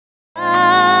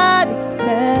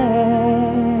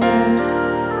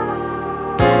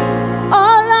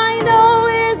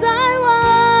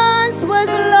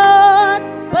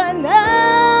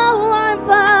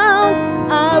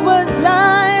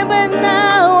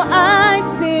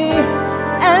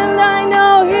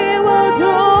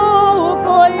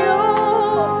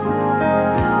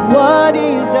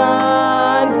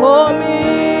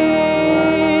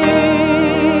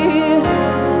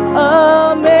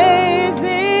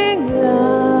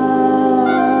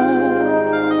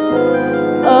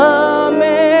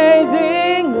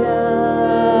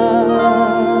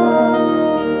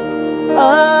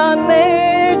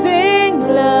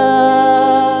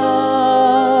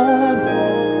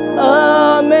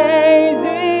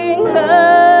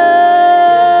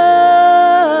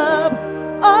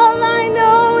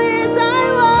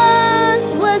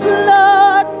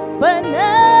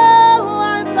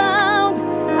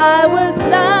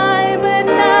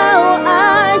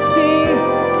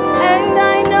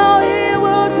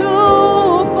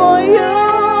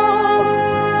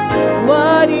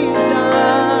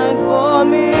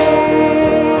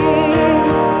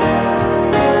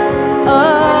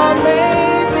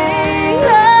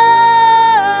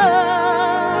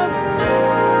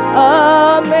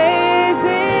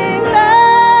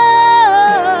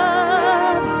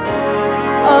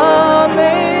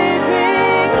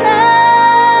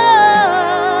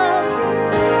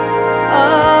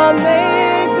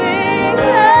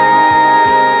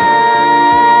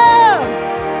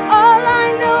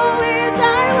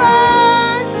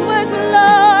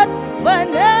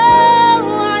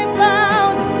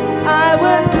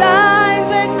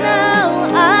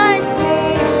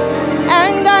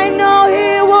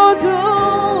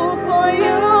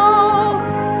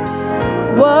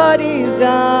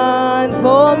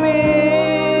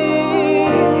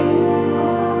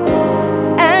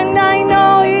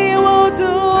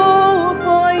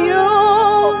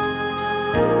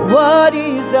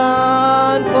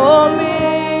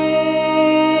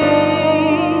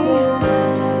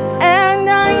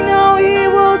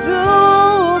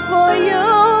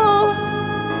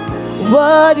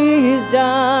what He's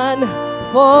done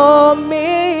for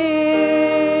me.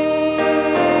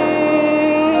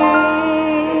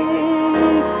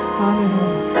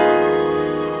 Hallelujah.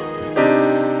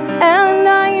 And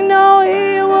I know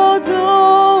He will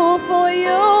do for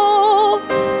you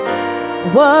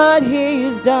what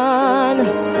He's done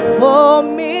for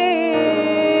me.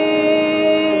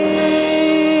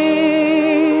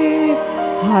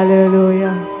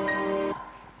 Hallelujah.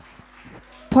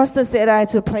 Pastor said I had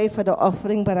to pray for the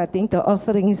offering, but I think the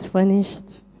offering is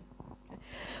finished.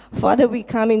 Father, we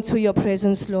come into your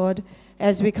presence, Lord.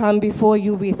 As we come before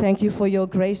you, we thank you for your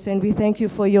grace and we thank you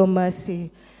for your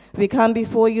mercy. We come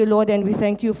before you, Lord, and we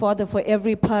thank you, Father, for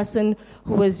every person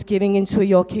who is giving into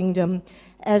your kingdom.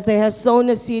 As they have sown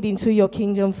a seed into your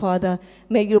kingdom, Father,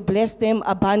 may you bless them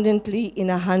abundantly in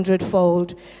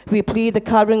 100-fold. We plead the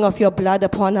covering of your blood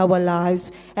upon our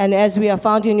lives. And as we are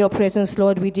found in your presence,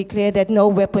 Lord, we declare that no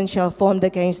weapon shall formed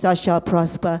against us shall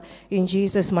prosper. In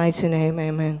Jesus' mighty name,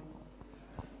 amen.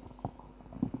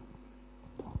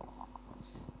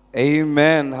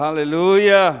 Amen.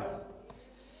 Hallelujah.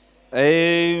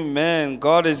 Amen.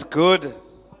 God is good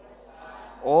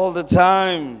all the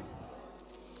time.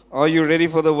 Are you ready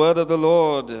for the word of the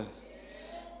Lord?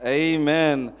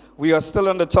 Amen. We are still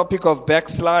on the topic of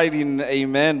backsliding.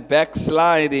 Amen.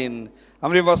 Backsliding. How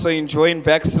many of us are enjoying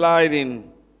backsliding?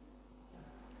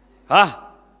 Huh?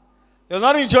 You're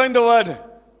not enjoying the word?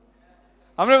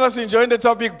 How many of us are enjoying the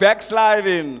topic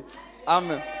backsliding?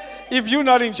 If you're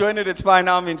not enjoying it, it's fine.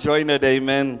 I'm enjoying it.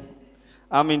 Amen.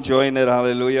 I'm enjoying it.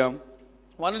 Hallelujah.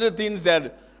 One of the things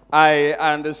that I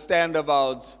understand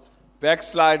about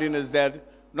backsliding is that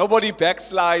nobody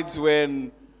backslides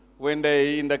when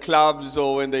they in the clubs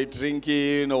or when they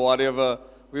drinking or whatever.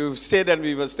 We've said and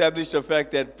we've established the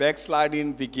fact that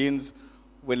backsliding begins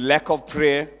with lack of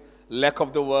prayer, lack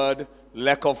of the word,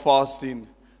 lack of fasting.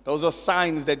 Those are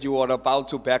signs that you are about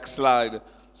to backslide.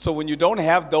 So when you don't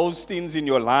have those things in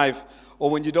your life, or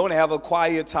when you don't have a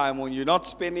quiet time, when you're not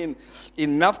spending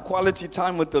enough quality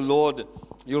time with the Lord,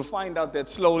 you'll find out that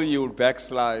slowly you'll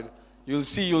backslide.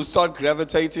 You'll start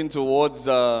gravitating towards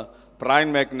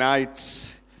Brian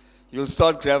McKnight's. You'll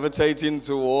start gravitating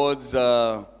towards,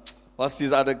 what's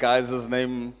these other guys'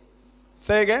 name?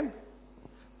 Say again?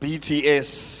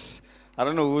 BTS. I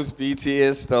don't know who's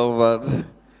BTS though,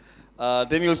 but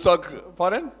then you'll start,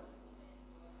 pardon?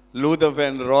 Luther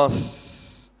Van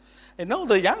Ross. And no,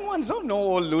 the young ones don't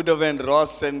know Luther Van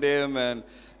Ross and them. And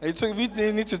we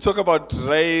need to talk about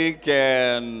Drake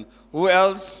and who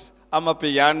else?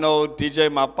 Amapiano, DJ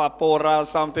Mapapora,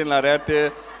 something like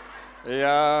that.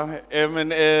 Yeah,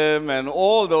 Eminem and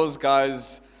all those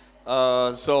guys.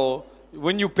 So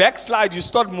when you backslide, you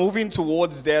start moving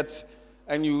towards that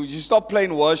and you stop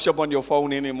playing worship on your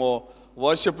phone anymore.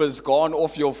 Worship is gone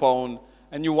off your phone.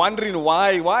 And you're wondering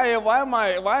why am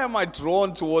I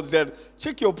drawn towards that?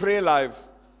 Check your prayer life.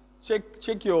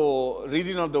 Check your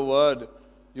reading of the word.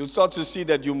 You'll start to see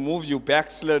that you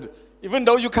backslid. Even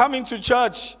though you come into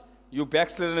church, you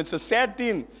backslidden. It's a sad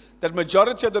thing that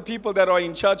majority of the people that are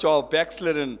in church are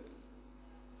backslidden.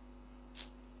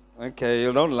 Okay,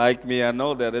 you don't like me, I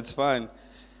know that, it's fine.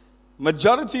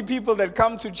 Majority people that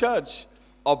come to church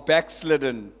are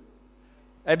backslidden.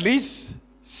 At least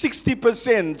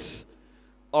 60%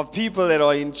 of people that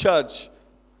are in church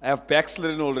have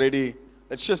backslidden already.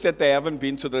 It's just that they haven't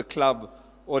been to the club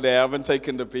or they haven't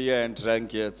taken the beer and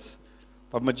drank yet.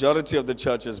 But majority of the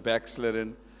church is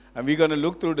backslidden. And we're going to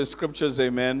look through the scriptures,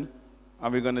 amen.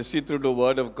 And we're going to see through the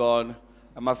word of God.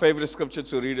 And my favorite scripture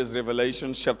to read is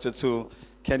Revelation chapter 2.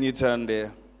 Can you turn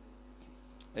there?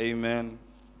 Amen.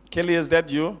 Kelly, is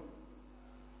that you?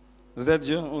 Is that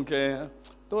you? Okay.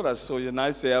 Thought I saw you.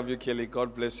 Nice to have you, Kelly.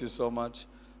 God bless you so much.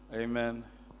 Amen.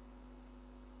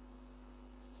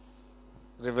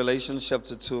 Revelation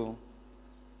chapter 2.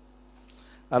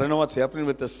 I don't know what's happening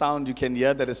with the sound. You can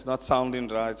hear that it's not sounding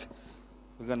right.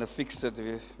 We're going to fix it.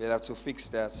 We'll have to fix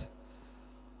that.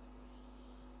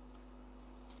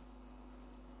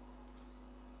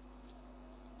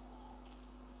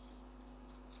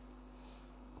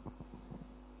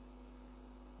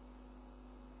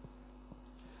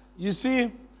 You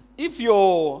see, if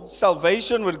your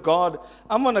salvation with God,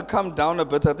 I'm going to come down a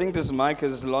bit. I think this mic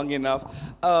is long enough.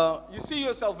 You see,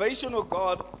 your salvation with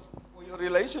God, or your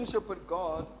relationship with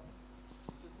God,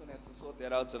 I'm just going to have to sort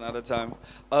that out another time.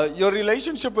 Your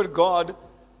relationship with God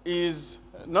is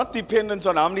not dependent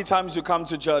on how many times you come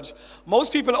to church.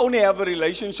 Most people only have a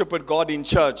relationship with God in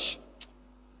church.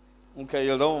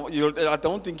 Okay, I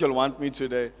don't think you'll want me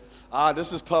today.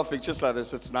 This is perfect, just like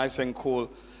this. It's nice and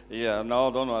cool. Yeah, no,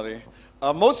 don't worry.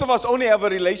 Most of us only have a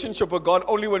relationship with God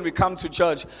only when we come to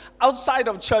church. Outside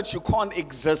of church, you can't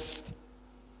exist.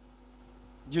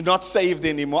 You're not saved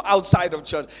anymore outside of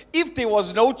church. If there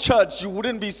was no church, you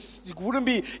wouldn't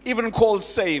be even called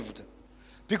saved.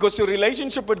 Because your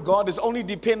relationship with God is only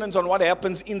dependent on what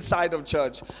happens inside of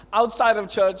church. Outside of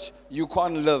church, you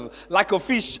can't live. Like a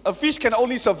fish can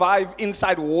only survive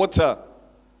inside water.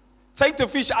 Take the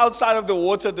fish outside of the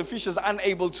water, the fish is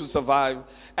unable to survive.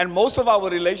 And most of our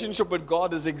relationship with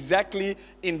God is exactly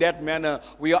in that manner.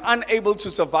 We are unable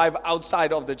to survive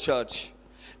outside of the church.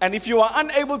 And if you are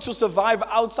unable to survive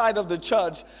outside of the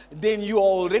church, then you are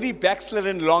already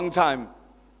backslidden long time.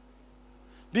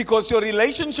 Because your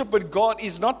relationship with God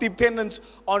is not dependent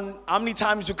on how many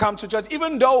times you come to church.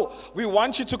 Even though we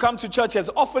want you to come to church as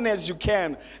often as you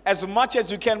can, as much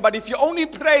as you can. But if you only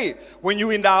pray when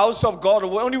you're in the house of God,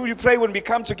 or only when you pray when we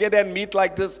come together and meet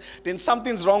like this, then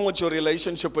something's wrong with your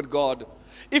relationship with God.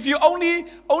 If you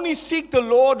only seek the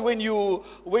Lord when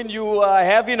you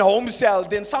have in home cell,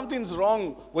 then something's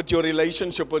wrong with your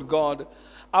relationship with God.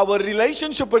 Our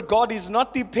relationship with God is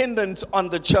not dependent on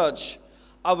the church.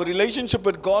 Our relationship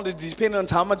with God is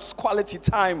dependent on how much quality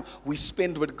time we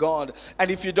spend with God. And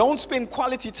if you don't spend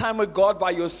quality time with God by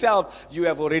yourself, you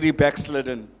have already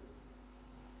backslidden.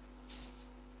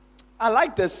 I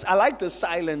like this. I like the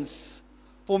silence.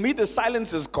 For me, the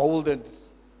silence is golden.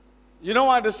 You know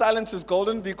why the silence is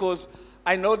golden? Because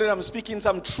I know that I'm speaking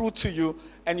some truth to you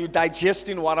and you're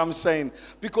digesting what I'm saying.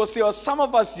 Because there are some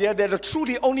of us here that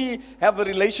truly only have a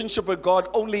relationship with God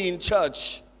only in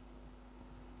church.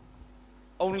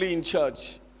 Only in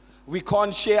church. We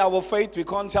can't share our faith. We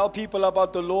can't tell people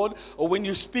about the Lord. Or when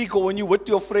you speak or when you're with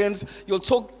your friends, you'll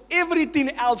talk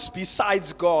everything else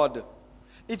besides God.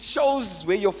 It shows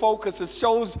where your focus is. It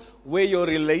shows where your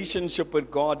relationship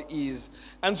with God is.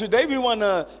 And today we want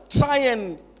to try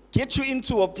and get you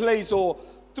into a place, or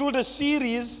through the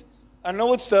series, I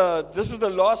know this is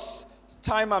the last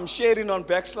time I'm sharing on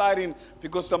backsliding,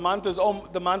 because the month is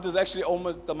over.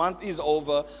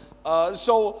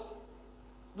 So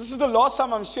this is the last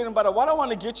time I'm sharing, but what I want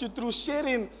to get you through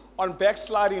sharing on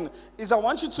backsliding is I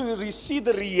want you to see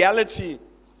the reality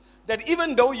that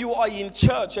even though you are in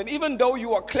church, and even though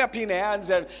you are clapping hands,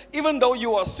 and even though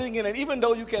you are singing, and even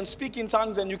though you can speak in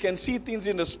tongues and you can see things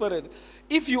in the spirit,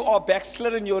 if you are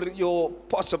backsliding your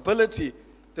possibility,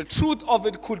 the truth of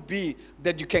it could be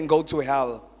that you can go to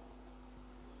hell.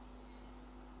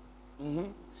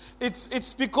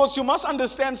 It's because you must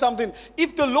understand something.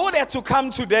 If the Lord had to come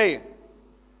today,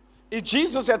 if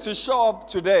Jesus had to show up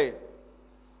today,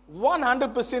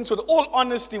 100% with all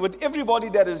honesty, with everybody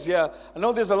that is here, I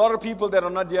know there's a lot of people that are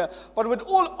not here, but with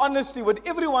all honesty, with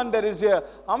everyone that is here,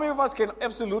 how many of us can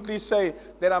absolutely say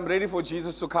that I'm ready for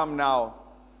Jesus to come now?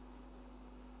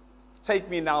 Take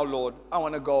me now, Lord. I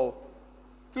want to go.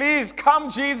 Please come,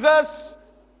 Jesus.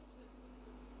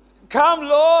 Come,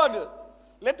 Lord.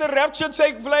 Let the rapture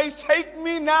take place. Take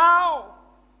me now.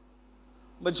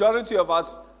 Majority of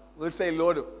us will say,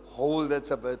 Lord, hold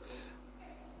it a bit.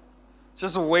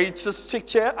 Just wait, just check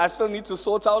here. I still need to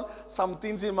sort out some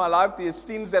things in my life. There's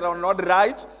things that are not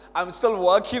right. I'm still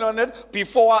working on it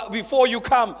before you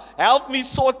come. Help me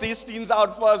sort these things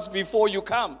out first before you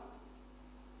come.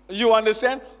 You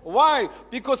understand? Why?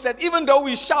 Because that even though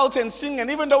we shout and sing, and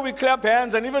even though we clap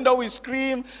hands, and even though we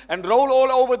scream and roll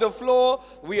all over the floor,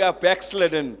 we are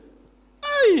backslidden.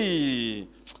 Hey,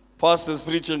 pastor's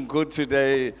preaching good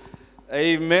today.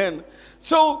 Amen.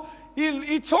 So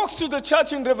he talks to the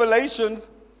church in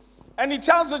Revelations, and he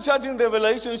tells the church in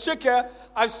Revelation, Shikha,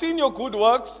 I've seen your good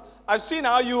works. I've seen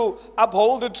how you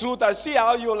uphold the truth. I see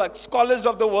how you're like scholars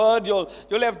of the word.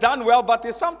 You'll have done well, but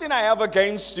there's something I have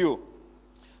against you.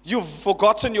 You've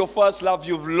forgotten your first love.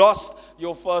 You've lost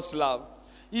your first love.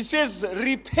 He says,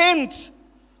 repent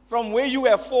from where you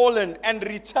have fallen and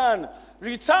return.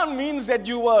 Return means that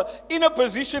you were in a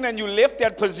position and you left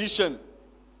that position.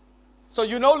 So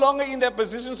you're no longer in that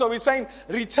position. So he's saying,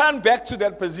 return back to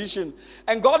that position.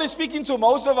 And God is speaking to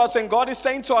most of us, and God is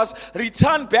saying to us,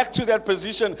 return back to that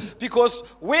position. Because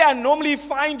where I normally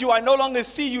find you, I no longer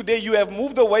see you there. You have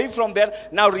moved away from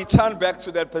that. Now return back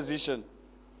to that position.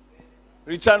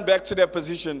 Return back to that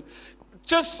position.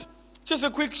 Just a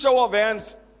quick show of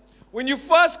hands. When you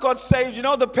first got saved, you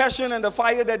know the passion and the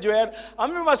fire that you had. How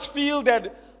many of us feel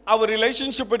that our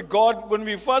relationship with God when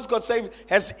we first got saved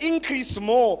has increased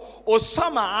more, or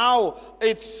somehow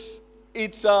it's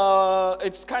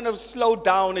kind of slowed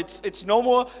down? It's no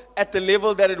more at the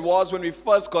level that it was when we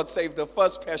first got saved, the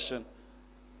first passion.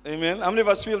 Amen. How many of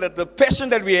us feel that the passion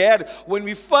that we had when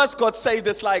we first got saved,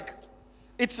 it's like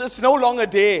it's no longer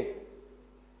there?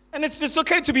 And it's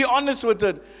okay to be honest with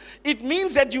it. It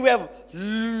means that you have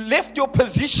left your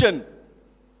position.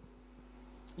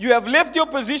 You have left your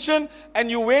position and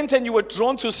you went and you were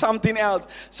drawn to something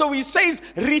else. So he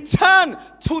says, return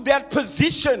to that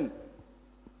position.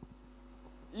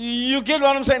 You get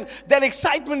what I'm saying? That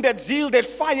excitement, that zeal, that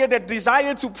fire, that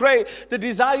desire to pray, the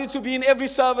desire to be in every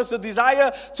service, the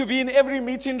desire to be in every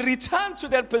meeting, return to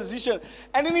that position.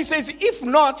 And then he says, if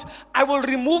not, I will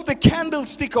remove the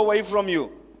candlestick away from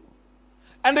you.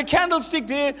 And the candlestick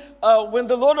there, when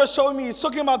the Lord was showing me, he's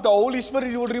talking about the Holy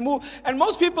Spirit he will remove. And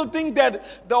most people think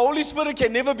that the Holy Spirit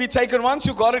can never be taken. Once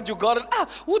you got it, you got it.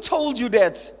 Who told you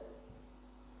that?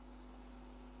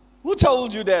 Who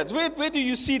told you that? Where do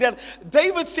you see that?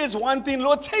 David says one thing,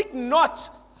 Lord, take not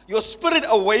your spirit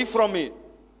away from me.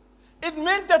 It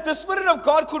meant that the Spirit of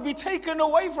God could be taken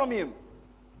away from him.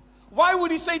 Why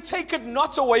would he say, take it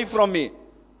not away from me?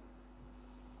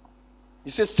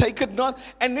 He says, take it not.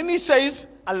 And then he says,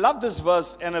 I love this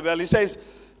verse, Annabelle. He says,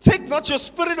 take not your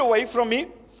spirit away from me.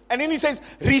 And then he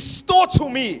says, restore to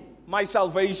me my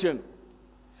salvation.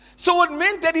 So it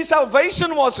meant that his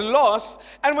salvation was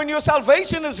lost. And when your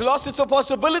salvation is lost, it's a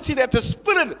possibility that the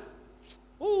Spirit,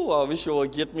 I wish you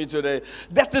would get me today,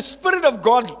 that the Spirit of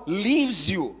God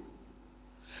leaves you.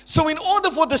 So in order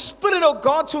for the Spirit of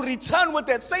God to return with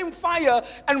that same fire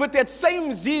and with that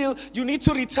same zeal, you need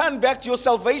to return back. Your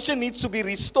salvation needs to be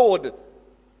restored.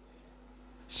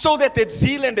 So that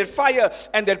zeal and that fire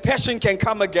and that passion can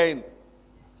come again.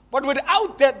 But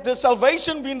without that, the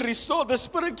salvation being restored, the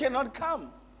Spirit cannot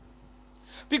come.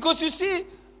 Because you see,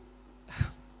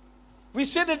 we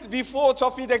said it before,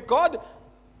 Toffee, that God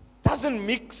doesn't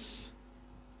mix.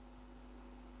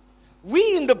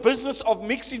 We in the business of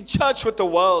mixing church with the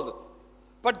world.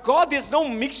 But God, there's no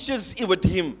mixtures with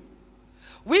him.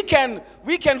 We can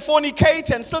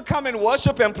fornicate and still come and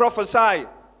worship and prophesy.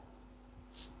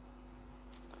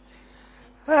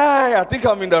 I think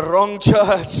I'm in the wrong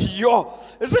church.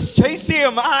 Is this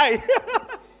JCMI?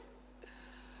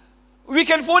 We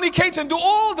can fornicate and do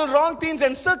all the wrong things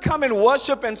and still come and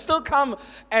worship and still come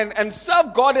and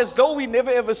serve God as though we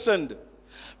never ever sinned.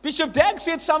 Bishop Dag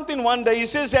said something one day. He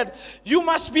says that you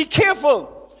must be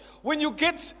careful when you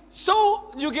get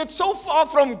so far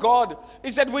from God,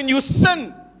 is that when you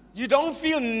sin, you don't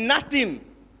feel nothing.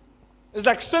 It's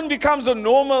like sin becomes a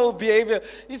normal behavior.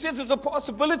 He says there's a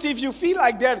possibility, if you feel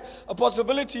like that, a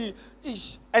possibility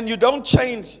is, and you don't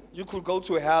change, you could go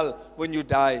to hell when you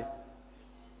die.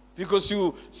 Because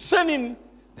you sinning.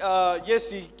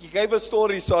 Yes, he gave a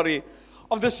story,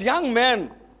 of this young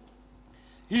man.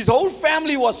 His whole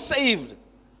family was saved.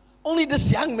 Only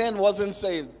this young man wasn't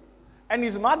saved. And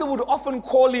his mother would often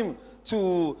call him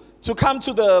to come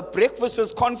to the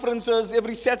breakfasts, conferences.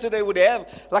 Every Saturday would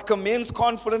have like a men's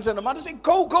conference. And the mother said,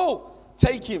 go,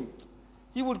 take him.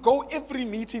 He would go every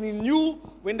meeting. He knew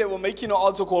when they were making an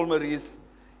altar call, Maurice.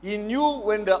 He knew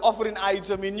when the offering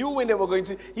item. He knew when they were going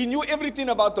to. He knew everything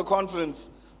about the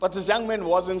conference. But this young man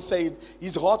wasn't saved.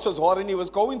 His heart was hardened. He was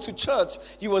going to church.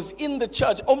 He was in the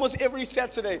church almost every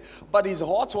Saturday. But his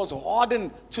heart was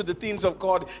hardened to the things of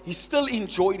God. He still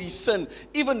enjoyed his sin,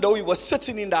 even though he was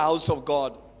sitting in the house of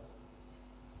God.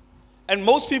 And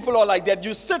most people are like that.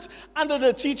 You sit under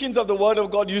the teachings of the Word of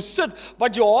God. You sit,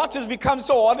 but your heart has become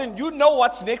so hardened. You know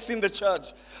what's next in the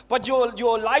church. But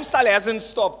your lifestyle hasn't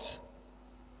stopped.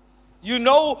 You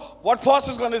know what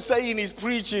pastor's going to say in his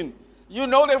preaching. You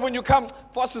know that when you come,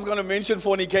 pastor's going to mention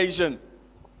fornication.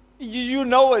 You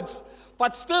know it.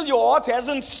 But still your heart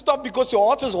hasn't stopped because your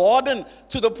heart is hardened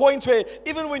to the point where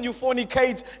even when you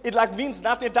fornicate, it like means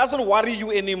nothing. It doesn't worry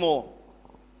you anymore.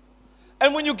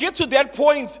 And when you get to that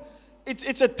point,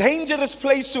 it's a dangerous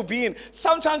place to be in.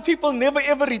 Sometimes people never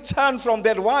ever return from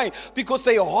that. Why? Because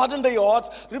they harden their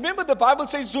hearts. Remember the Bible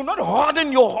says, do not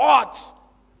harden your hearts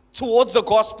towards the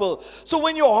gospel. So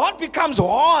when your heart becomes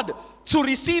hard to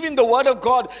receiving the word of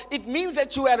God, it means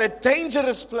that you are at a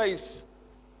dangerous place.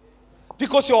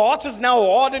 Because your heart is now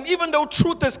hardened. Even though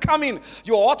truth is coming,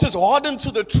 your heart is hardened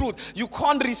to the truth. You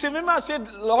can't receive. Remember I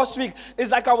said last week,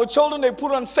 it's like our children, they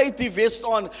put on safety vest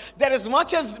on. That as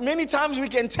much as many times we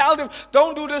can tell them,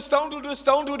 don't do this, don't do this,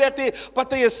 don't do that, but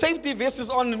their safety vest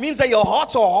is on. It means that your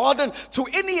hearts are hardened to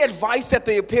any advice that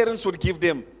their parents would give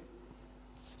them.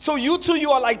 So you too,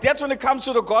 you are like that when it comes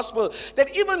to the gospel.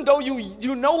 That even though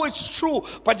you know it's true,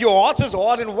 but your heart is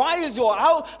hardened. Why is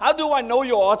how do I know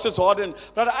your heart is hardened?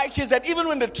 Brother Ike is that even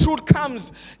when the truth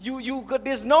comes,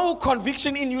 there's no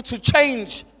conviction in you to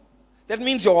change. That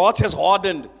means your heart is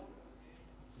hardened.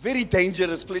 Very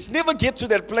dangerous place. Never get to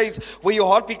that place where your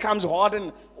heart becomes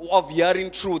hardened of hearing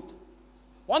truth.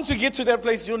 Once you get to that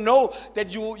place, you know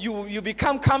that you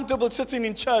become comfortable sitting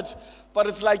in church, but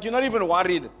it's like you're not even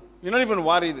worried. You're not even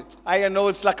worried. I know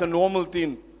it's like a normal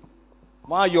thing.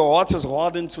 Wow, your heart is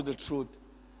hardened to the truth.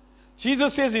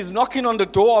 Jesus says he's knocking on the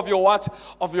door of your what?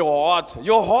 Of your heart.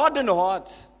 Your hardened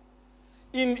heart.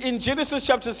 In Genesis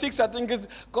chapter 6, I think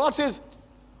God says,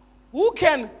 who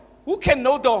can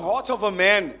know the heart of a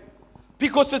man?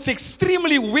 Because it's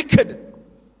extremely wicked.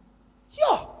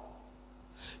 Yeah.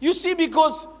 You see,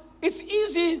 because it's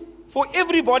easy for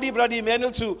everybody, Brother Emmanuel,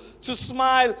 to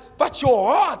smile, but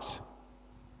your heart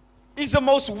is the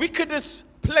most wickedest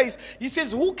place. He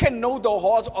says, who can know the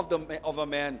heart of a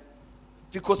man?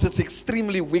 Because it's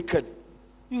extremely wicked.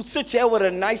 You sit here with a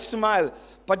nice smile,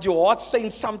 but your heart's saying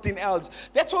something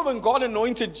else. That's why when God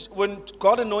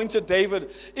anointed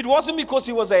David, it wasn't because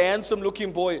he was a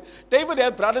handsome-looking boy. David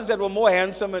had brothers that were more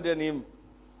handsomer than him,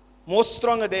 more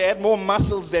stronger. They had more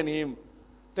muscles than him.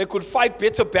 They could fight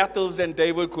better battles than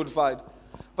David could fight.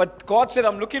 But God said,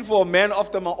 I'm looking for a man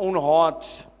after my own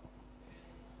heart.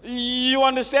 You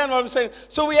understand what I'm saying?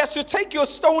 So he has to take your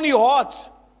stony heart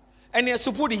and he has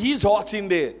to put his heart in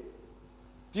there.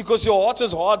 Because your heart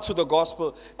is hard to the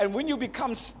gospel. And when you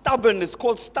become stubborn, it's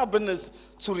called stubbornness,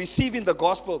 to receiving the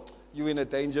gospel, you're in a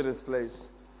dangerous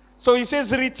place. So he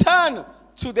says, return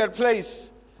to that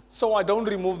place so I don't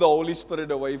remove the Holy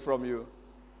Spirit away from you.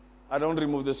 I don't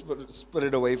remove the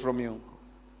Spirit away from you.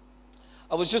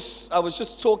 I was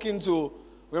just talking to,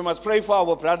 we must pray for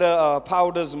our brother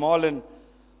Powders Marlon.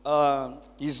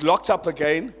 He's locked up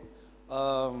again.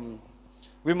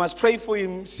 We must pray for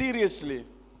him seriously.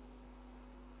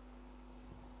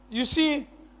 You see,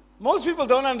 most people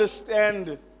don't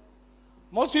understand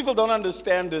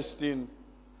this thing.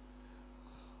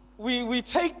 We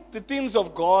take the things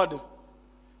of God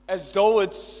as though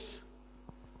it's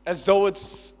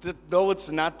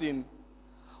nothing.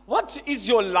 What is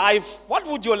your life? What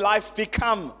would your life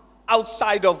become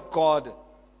outside of God?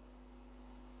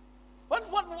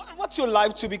 What's your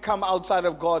life to become outside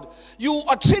of God? You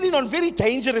are treading on very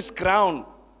dangerous ground.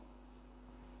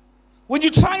 When you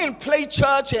try and play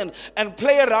church and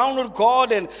play around with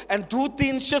God and do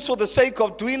things just for the sake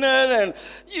of doing it, and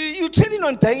you're treading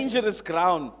on dangerous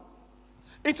ground.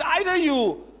 It's either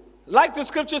you, like the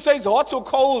scripture says, hot or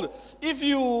cold. If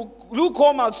you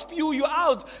lukewarm, I'll spew you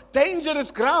out. Dangerous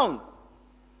ground.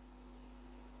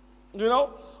 You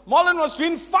know, Marlon was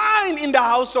doing fine in the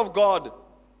house of God.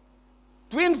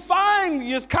 Doing fine,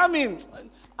 he's coming.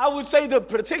 I would say the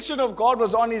protection of God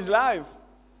was on his life.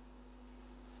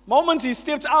 Moment he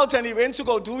stepped out and he went to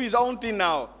go do his own thing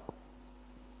now.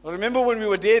 Remember when we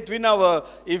were there doing our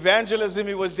evangelism,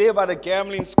 he was there by the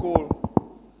gambling school.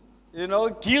 You know,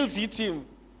 guilt hit him.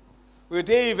 We were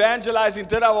there evangelizing,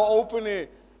 did our opening.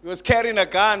 He was carrying a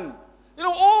gun. You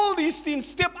know, all these things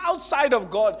step outside of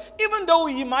God, even though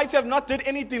he might have not did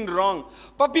anything wrong.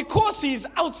 But because he's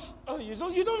out,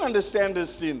 you don't understand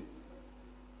this thing.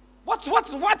 What's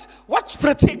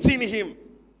protecting him?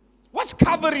 What's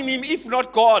covering him if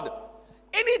not God?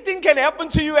 Anything can happen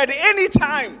to you at any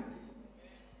time.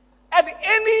 At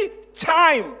any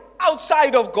time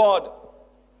outside of God.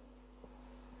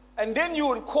 And then you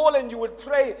would call and you would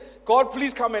pray, God,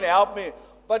 please come and help me.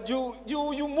 But you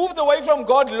moved away from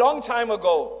God a long time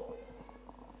ago.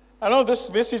 I know this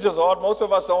message is hard. Most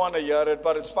of us don't want to hear it,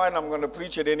 but it's fine. I'm going to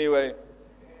preach it anyway.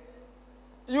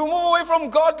 You move away from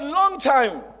God a long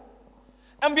time.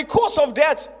 And because of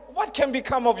that, what can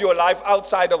become of your life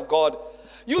outside of God?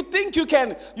 You think you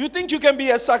can be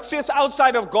a success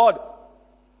outside of God?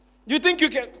 You think you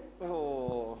can?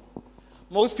 Oh,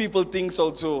 most people think so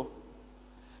too.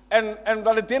 And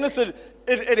Brother Dennis said,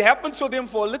 it happens to them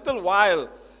for a little while.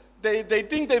 They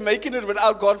think they're making it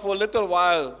without God for a little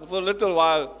while,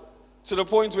 to the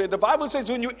point where the Bible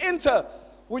says when you enter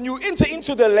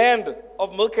into the land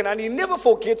of milk and honey, never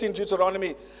forget in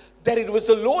Deuteronomy that it was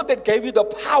the Lord that gave you the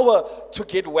power to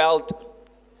get wealth,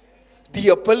 the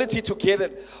ability to get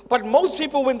it. But most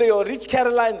people, when they are rich,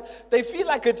 Caroline, they feel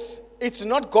like it's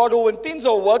not God, or when things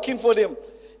are working for them,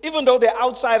 even though they're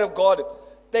outside of God,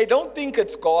 they don't think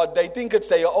it's God. They think it's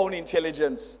their own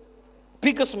intelligence.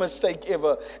 Biggest mistake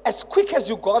ever. As quick as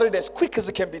you got it, as quick as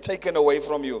it can be taken away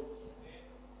from you.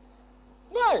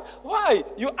 Why?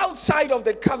 You're outside of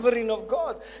the covering of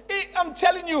God. I'm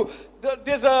telling you,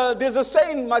 there's a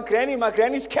saying, my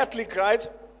granny's Catholic, right?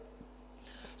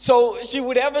 So she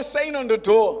would have a saying on the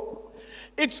door.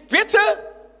 It's better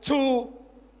to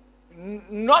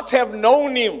not have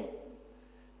known him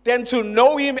than to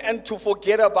know him and to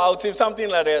forget about him, something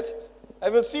like that.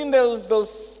 Have you seen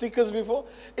those stickers before?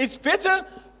 It's better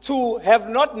to have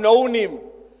not known him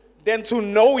than to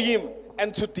know him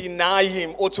and to deny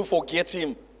him or to forget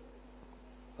him.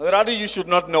 Rather, you should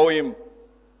not know him.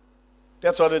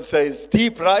 That's what it says.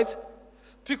 Deep, right?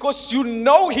 Because you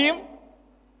know him.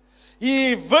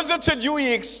 He visited you,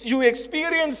 you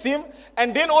experienced him,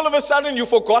 and then all of a sudden you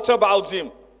forgot about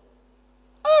him.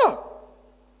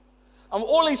 I'm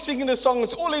always singing the song.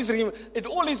 It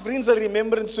always brings a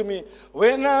remembrance to me.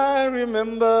 When I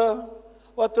remember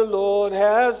what the Lord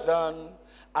has done,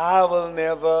 I will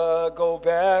never go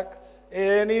back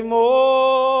anymore.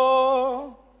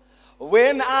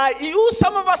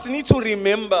 Some of us need to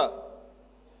remember.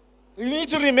 You need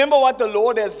to remember what the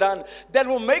Lord has done. That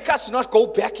will make us not go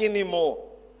back anymore.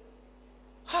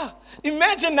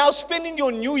 Imagine now spending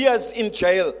your New Year's in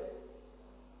jail.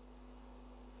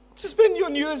 To spend your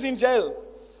New Year's in jail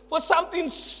for something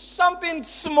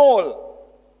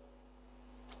small.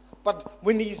 But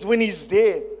when he's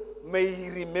there, may he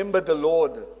remember the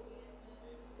Lord.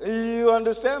 You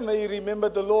understand? May he remember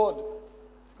the Lord.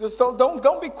 Because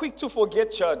don't be quick to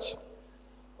forget, church.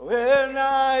 When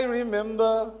I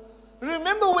remember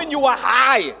when you were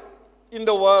high in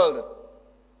the world.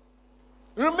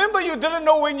 Remember you didn't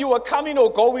know when you were coming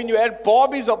or going. You had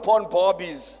Barbies upon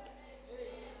Barbies.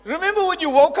 Remember when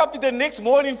you woke up the next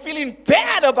morning feeling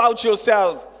bad about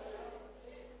yourself.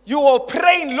 You were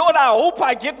praying, Lord, I hope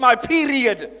I get my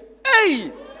period.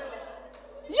 Hey!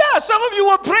 Yeah, some of you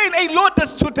were praying, hey, Lord,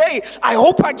 this today, I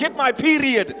hope I get my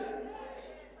period.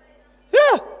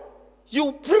 Yeah.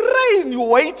 You praying, you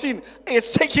waiting.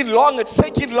 It's taking long.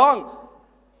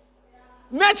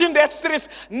 Imagine that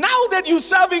stress. Now that you're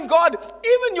serving God,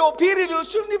 even your period, you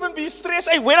shouldn't even be stressed.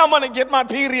 Hey, when I'm going to get my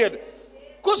period?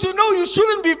 Because you know you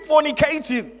shouldn't be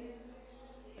fornicating.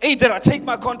 Hey, did I take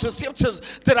my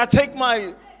contraceptives? Did I take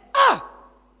my...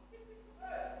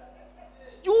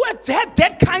 You had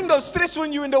that kind of stress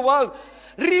when you're in the world.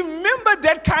 Remember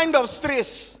that kind of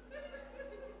stress.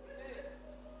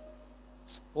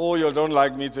 Oh, you don't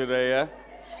like me today, eh?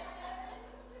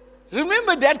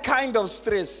 Remember that kind of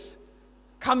stress.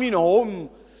 Coming home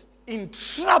in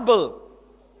trouble.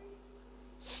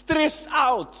 Stressed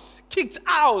out. Kicked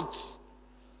out.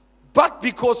 But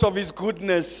because of his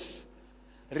goodness,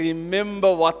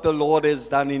 remember what the Lord has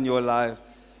done in your life.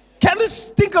 Can you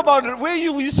think about it, where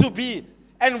you used to be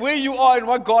and where you are and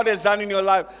what God has done in your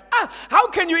life? How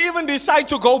can you even decide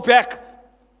to go back?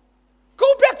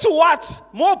 Go back to what?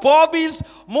 More Barbies,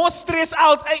 more stress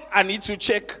out. Hey, I need to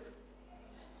check.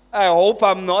 I hope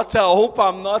I'm not.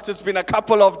 It's been a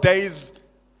couple of days.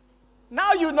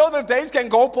 Now you know the days can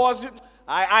go past you.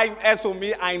 As for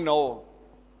me, I know.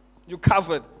 You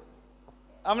covered.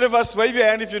 How many of us wave your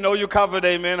hand if you know you covered?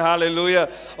 Amen. Hallelujah.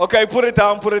 Okay, put it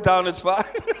down. It's fine.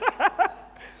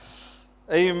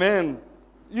 Amen.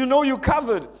 You know you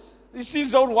covered. These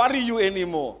things don't worry you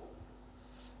anymore.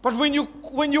 But when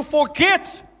you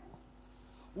forget,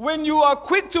 when you are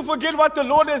quick to forget what the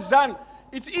Lord has done,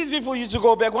 it's easy for you to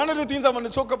go back. One of the things I want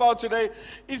to talk about today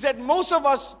is that most of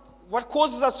us, what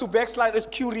causes us to backslide is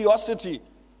curiosity.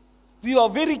 We are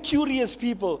very curious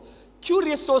people.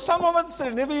 Curious, so some of us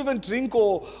that never even drink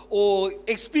or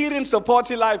experience the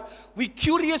party life, we're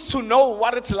curious to know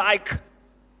what it's like.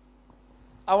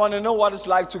 I want to know what it's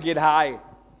like to get high.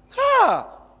 That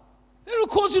will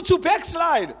cause you to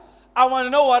backslide. I want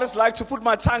to know what it's like to put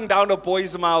my tongue down a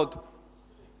boy's mouth.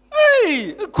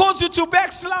 Hey, it causes you to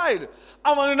backslide.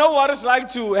 I want to know what it's like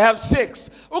to have sex.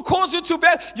 It will cause you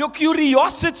to your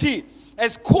curiosity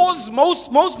has caused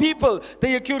most people,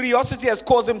 their curiosity has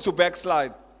caused them to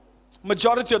backslide.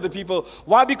 Majority of the people.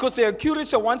 Why? Because they are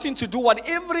curious and wanting to do what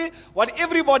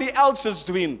everybody else is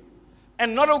doing.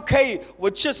 And not okay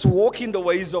with just walking the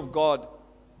ways of God.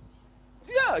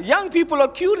 Yeah, young people are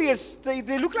curious. They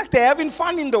look like they're having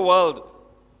fun in the world.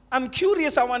 I'm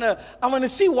curious. I wanna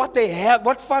see what they have,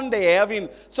 what fun they're having,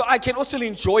 so I can also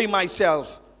enjoy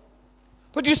myself.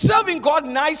 But you're serving God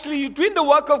nicely, you're doing the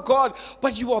work of God,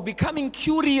 but you are becoming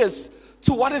curious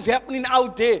to what is happening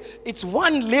out there. It's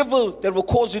one level that will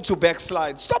cause you to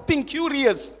backslide. Stop being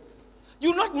curious.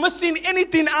 You're not missing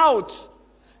anything out.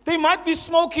 They might be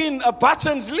smoking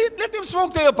buttons. Let them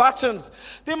smoke their buttons.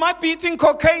 They might be eating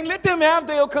cocaine. Let them have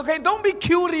their cocaine. Don't be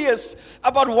curious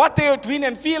about what they are doing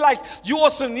and feel like you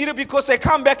also need it because they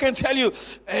come back and tell you,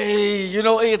 hey,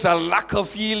 it's a lack of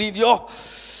feeling.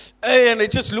 Hey, and they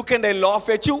just look and they laugh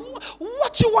at you.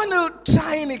 What you want to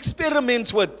try and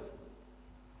experiment with?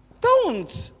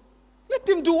 Don't. Let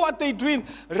them do what they're doing.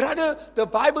 Rather, the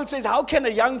Bible says, how can a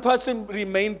young person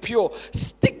remain pure?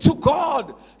 Stick to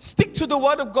God. Stick to the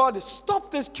word of God.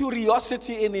 Stop this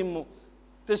curiosity anymore.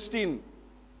 This thing.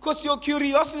 Because your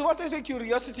curiosity, what they say,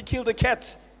 curiosity killed the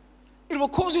cat. It will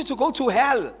cause you to go to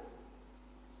hell.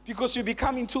 Because you're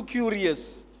becoming too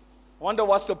curious. Wonder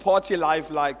what's the party life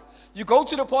like. You go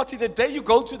to the party, the day you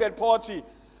go to that party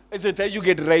is the day you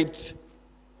get raped.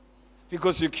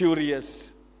 Because you're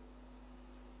curious.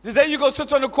 The day you go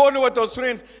sit on the corner with those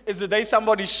friends is the day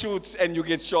somebody shoots and you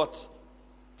get shot.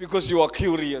 Because you are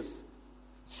curious.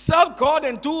 Serve God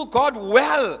and do God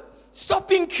well. Stop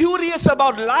being curious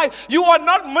about life. You are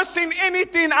not missing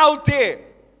anything out there.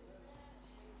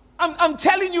 I'm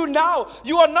telling you now,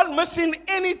 you are not missing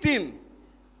anything.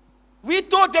 We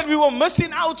thought that we were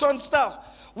missing out on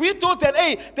stuff. We thought that,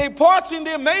 hey, they parts in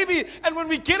there maybe. And when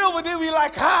we get over there, we're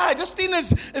like, this thing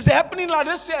is happening like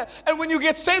this. And when you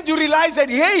get saved, you realize that,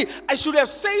 hey, I should have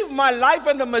saved my life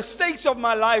and the mistakes of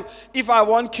my life if I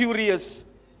weren't curious.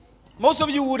 Most of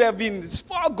you would have been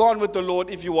far gone with the Lord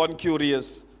if you weren't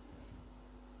curious.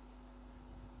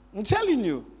 I'm telling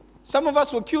you. Some of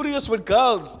us were curious with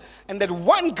girls. And that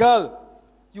one girl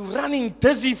you're running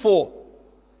dizzy for.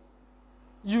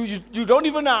 You don't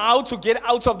even know how to get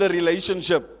out of the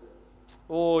relationship.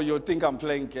 Oh, you think I'm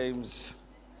playing games.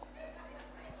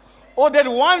 Or that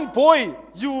one boy,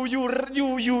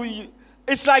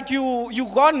 it's like you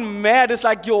gone mad. It's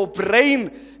like your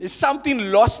brain is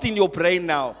something lost in your brain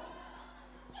now.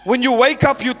 When you wake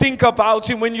up, you think about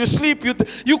him. When you sleep,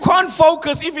 you can't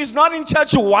focus. If he's not in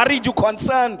church, you're worried, you're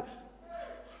concerned.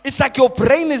 It's like your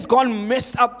brain is gone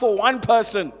messed up for one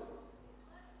person.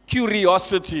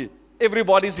 Curiosity.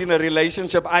 Everybody's in a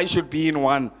relationship. I should be in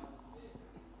one.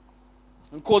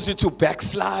 It cause you to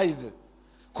backslide.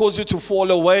 Cause you to fall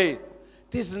away.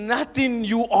 There's nothing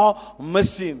you are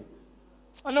missing.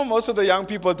 I know most of the young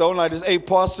people don't like this. Hey,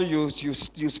 pastor, you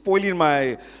spoiling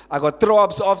I got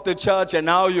throw-ups off the church and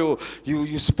now you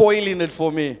spoiling it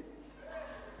for me.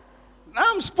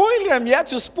 I'm spoiling. I'm here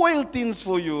to spoil things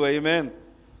for you. Amen.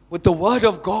 With the word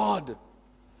of God.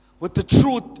 With the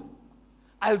truth.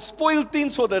 I'll spoil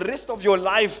things for the rest of your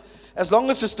life as long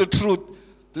as it's the truth.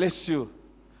 Bless you.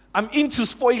 I'm into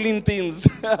spoiling things.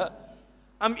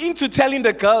 I'm into telling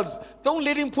the girls, don't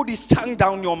let him put his tongue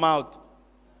down your mouth.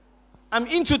 I'm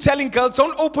into telling girls,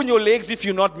 don't open your legs if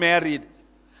you're not married.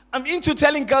 I'm into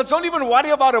telling girls, don't even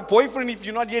worry about a boyfriend if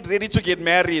you're not yet ready to get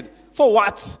married. For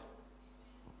what?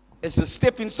 It's a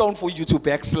stepping stone for you to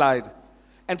backslide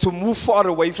and to move far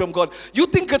away from God. You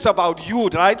think it's about you,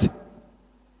 right?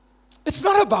 It's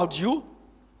not about you.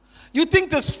 You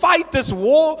think this fight, this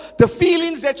war, the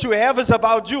feelings that you have is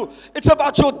about you. It's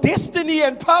about your destiny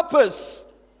and purpose.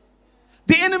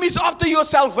 The enemy's after your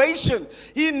salvation.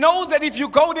 He knows that if you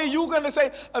go there, you're going to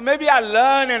say, maybe I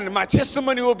learn and my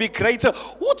testimony will be greater.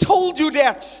 Who told you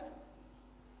that?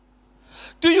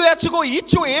 Do you have to go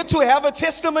hit your head to have a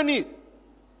testimony?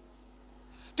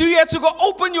 Do you have to go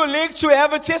open your legs to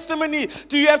have a testimony?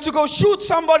 Do you have to go shoot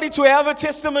somebody to have a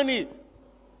testimony?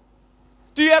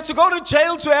 Do you have to go to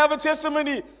jail to have a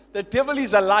testimony? The devil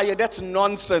is a liar. That's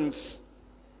nonsense.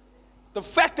 The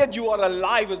fact that you are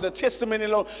alive is a testimony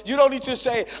alone. You don't need to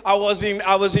say, I was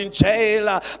in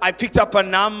jail, I picked up a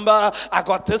number, I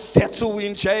got this tattoo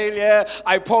in jail, yeah,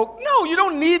 I poked. No, you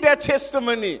don't need that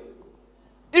testimony.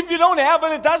 If you don't have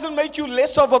it, it doesn't make you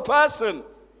less of a person.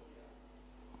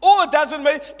 Or it doesn't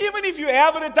make, even if you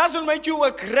have it, it doesn't make you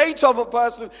a great of a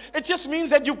person. It just means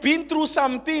that you've been through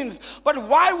some things. But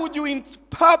why would you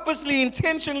purposely,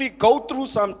 intentionally go through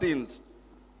some things?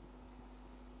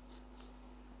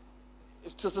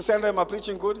 Sister Sandra, am I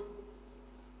preaching good?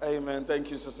 Amen. Thank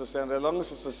you, Sister Sandra. As long as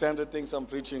Sister Sandra thinks I'm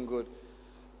preaching good.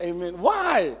 Amen.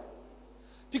 Why?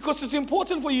 Because it's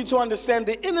important for you to understand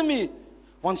the enemy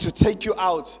wants to take you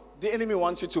out. The enemy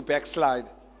wants you to backslide.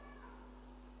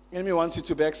 The enemy wants you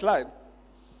to backslide.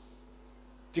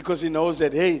 Because he knows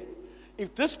that, hey,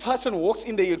 if this person walks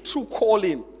in their true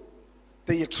calling,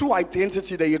 their true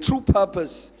identity, their true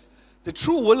purpose, the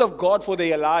true will of God for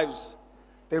their lives,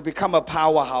 they'll become a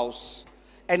powerhouse.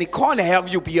 And he can't have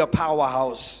you be a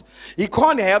powerhouse. He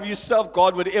can't have you serve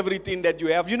God with everything that you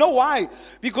have. You know why?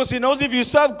 Because he knows if you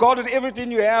serve God with everything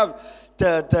you have,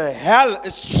 the hell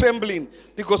is trembling.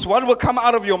 Because what will come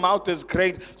out of your mouth is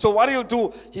great. So what he'll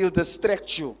do, he'll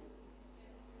distract you.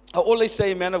 I always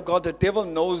say, man of God, the devil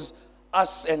knows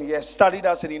us and he has studied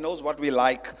us and he knows what we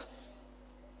like.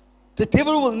 The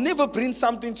devil will never bring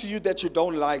something to you that you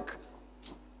don't like.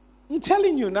 I'm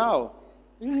telling you now.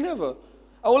 He'll never.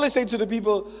 I always say to the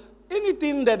people,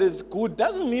 anything that is good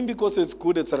doesn't mean because it's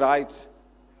good, it's right.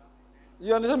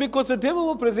 You understand? Because the devil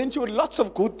will present you with lots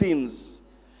of good things.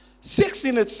 Sex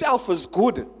in itself is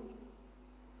good.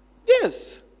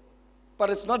 Yes.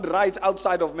 But it's not right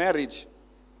outside of marriage.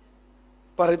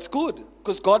 But it's good.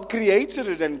 Because God created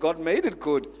it and God made it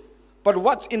good. But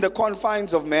what's in the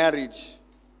confines of marriage?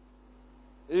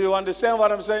 You understand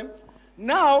what I'm saying?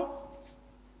 Now,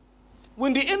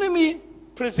 when the enemy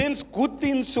presents good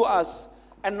things to us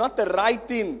and not the right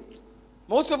thing,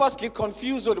 most of us get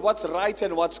confused with what's right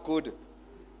and what's good.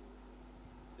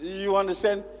 You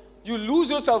understand? You lose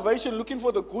your salvation looking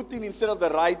for the good thing instead of the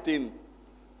right thing.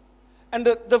 And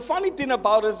the funny thing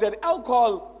about it is that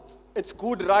alcohol, it's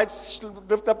good, right?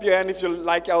 Lift up your hand if you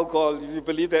like alcohol, if you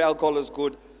believe that alcohol is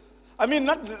good. I mean,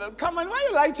 come on, why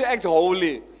you like to act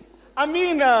holy? I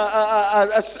mean, a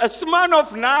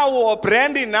Smirnoff now or a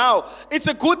brandy now, it's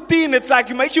a good thing. It's like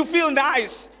it makes you feel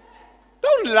nice.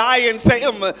 Don't lie and say,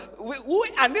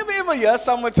 I never ever hear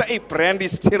someone say, hey, brandy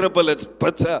is terrible, it's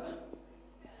bitter.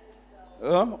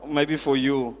 Maybe for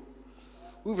you.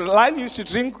 Lyle used to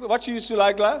drink, what you used to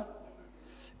like, Lyle?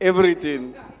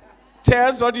 Everything.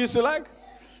 Taz, what you used to like?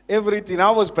 Everything.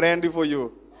 How was brandy for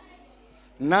you?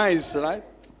 Nice, right?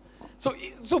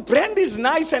 So brandy is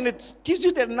nice and it gives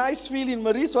you that nice feeling.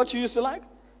 Maurice, what you used to like?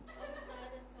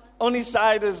 Only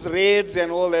side is reds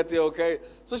and all that, okay?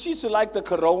 So she used to like the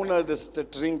Corona, the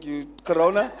drink.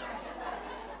 Corona?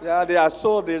 Yeah, I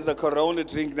saw there's the Corona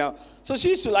drink now. So she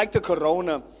used to like the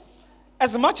Corona.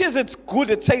 As much as it's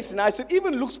good, it tastes nice, it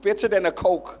even looks better than a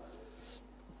Coke.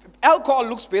 Alcohol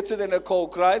looks better than a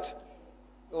Coke, right?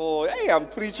 Oh, hey, I'm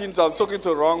preaching, so I'm talking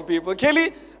to wrong people.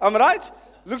 Kelly, I'm right?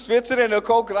 Looks better than a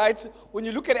Coke, right? When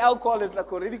you look at alcohol, it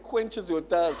like already quenches your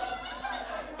thirst.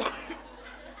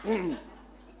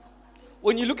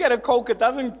 When you look at a Coke, it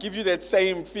doesn't give you that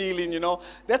same feeling, you know.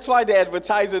 That's why they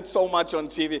advertise it so much on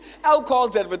TV.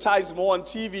 Alcohol's advertised more on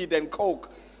TV than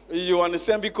Coke. You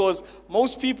understand? Because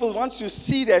most people, once you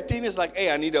see that thing, it's like,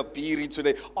 hey, I need a beery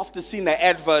today. After seeing the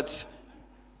adverts.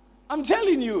 I'm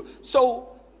telling you. So,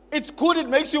 it's good, it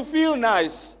makes you feel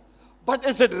nice. But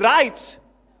is it right?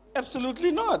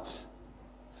 Absolutely not.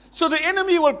 So the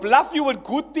enemy will bluff you with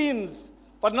good things,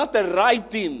 but not the right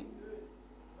thing.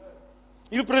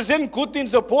 He'll present good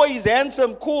things. The boy is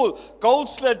handsome, cool, gold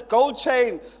slit, gold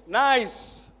chain,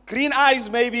 nice, green eyes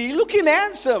maybe, looking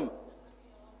handsome.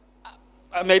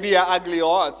 Maybe an ugly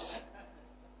heart.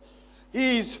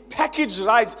 He's packaged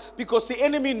right because the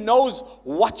enemy knows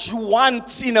what you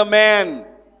want in a man.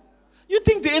 You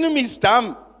think the enemy is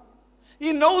dumb?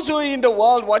 He knows who in the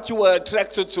world what you were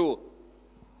attracted to.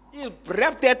 He'll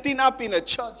wrap that thing up in a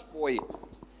church boy.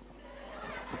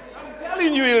 I'm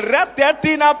telling you, he'll wrap that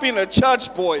thing up in a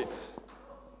church boy.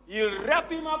 He'll wrap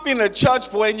him up in a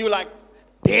church boy and you're like,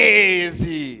 there's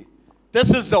he.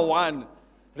 This is the one.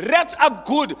 Wrapped up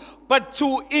good, but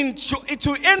to enter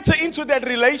into that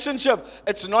relationship,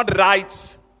 it's not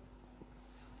right.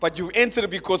 But you enter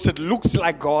because it looks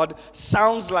like God,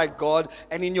 sounds like God,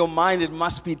 and in your mind it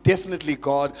must be definitely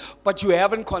God, but you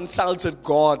haven't consulted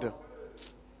God.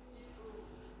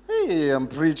 Hey, I'm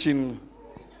preaching.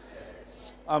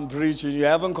 You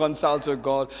haven't consulted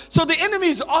God. So the enemy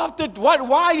is after what?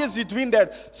 Why is he doing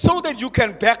that? So that you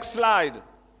can backslide.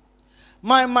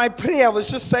 My prayer, I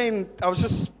was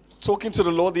just talking to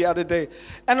the Lord the other day.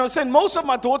 And I was saying, most of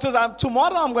my daughters,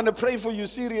 tomorrow I'm going to pray for you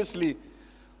seriously.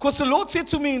 Because the Lord said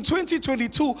to me in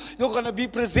 2022, you're going to be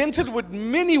presented with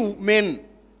many men.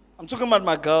 I'm talking about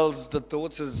my girls, the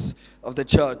daughters of the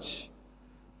church.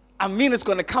 I mean, it's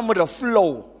going to come with a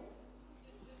flow.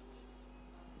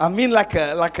 I mean, like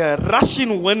a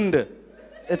rushing wind.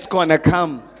 It's going to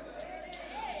come.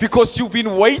 Because you've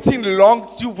been waiting long.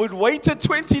 You've waited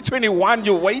 2021.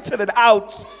 You waited it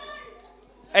out.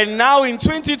 And now in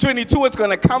 2022, it's going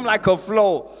to come like a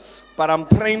flow. But I'm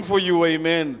praying for you,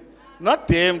 amen. Not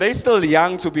them. They're still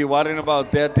young to be worrying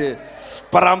about that.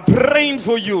 But I'm praying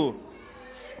for you.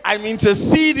 I'm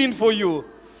interceding for you.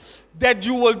 That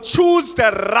you will choose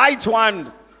the right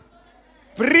one.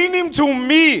 Bring him to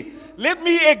me. Let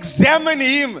me examine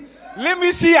him. Let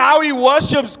me see how he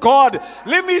worships God.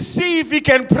 Let me see if he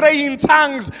can pray in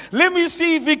tongues. Let me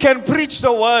see if he can preach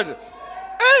the word.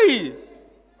 Hey,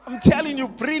 I'm telling you,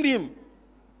 bring him.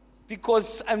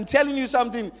 Because I'm telling you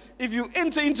something. If you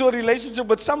enter into a relationship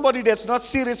with somebody that's not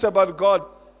serious about God,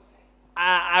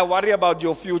 I worry about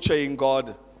your future in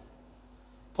God.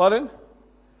 Pardon?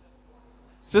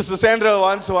 Sister Sandra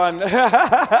wants one.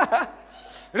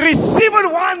 Receive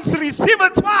it once, receive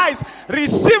it twice,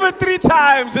 receive it 3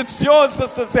 times. It's yours,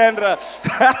 Sister Sandra.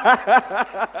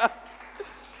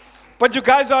 But you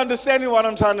guys are understanding what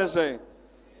I'm trying to say.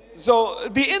 So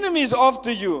the enemy is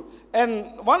after you.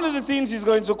 And one of the things he's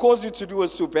going to cause you to do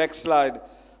is to backslide.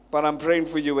 But I'm praying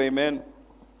for you, amen.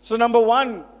 So number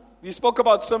 1, we spoke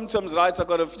about symptoms, right? I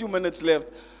got a few minutes left.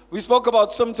 We spoke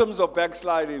about symptoms of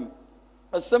backsliding.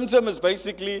 A symptom is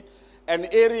basically an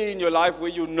area in your life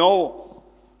where you know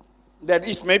that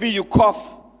if maybe you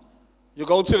cough, you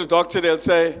go to the doctor, they'll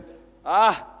say,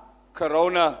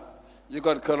 corona, You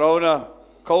got corona,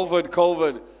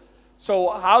 COVID. So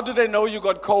how do they know you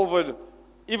got COVID,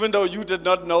 even though you did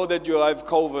not know that you have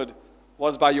COVID,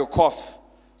 was by your cough?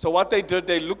 So what they did,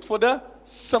 they looked for the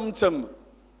symptom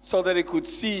so that they could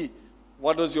see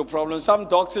what was your problem. Some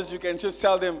doctors, you can just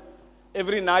tell them,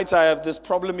 every night I have this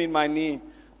problem in my knee.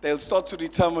 They'll start to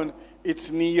determine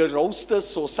it's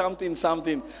neurosis or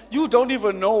something. You don't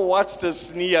even know what's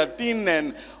this neotin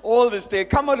and all this. They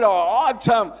come at a hard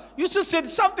time. You just said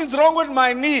something's wrong with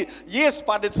my knee. Yes,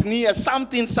 but it's near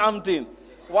something.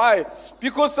 Why?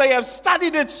 Because they have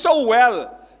studied it so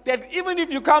well that even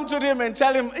if you come to them and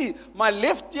tell him, hey, my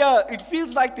left ear, it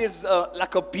feels like there's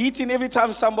like a beating every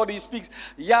time somebody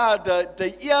speaks. Yeah,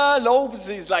 the ear lobes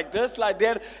is like this, like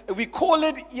that. We call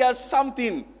it ear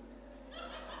something.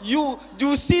 You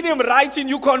see them writing,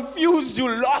 you confused, you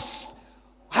lost.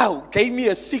 Wow, gave me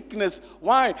a sickness.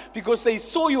 Why? Because they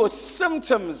saw your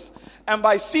symptoms. And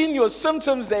by seeing your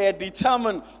symptoms, they had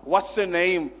determined what's the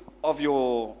name of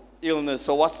your illness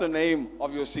or what's the name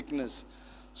of your sickness.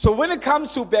 So when it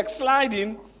comes to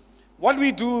backsliding, what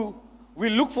we do, we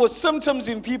look for symptoms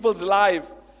in people's life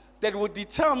that would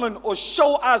determine or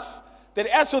show us that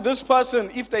as for this person,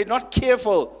 if they're not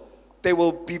careful, they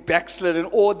will be backslidden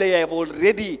or they have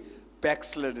already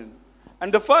backslidden.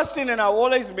 And the first thing, and I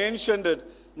always mentioned it,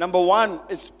 number one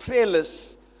is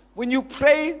prayerless. When you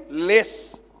pray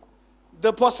less,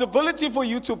 the possibility for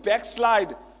you to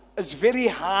backslide is very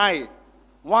high.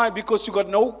 Why? Because you got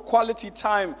no quality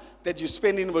time that you're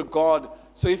spending with God.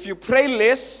 So if you pray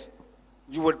less,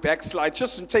 you would backslide.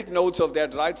 Just take notes of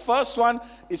that, right? First one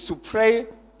is to pray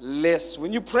less.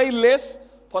 When you pray less,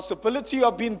 possibility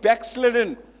of being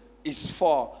backslidden is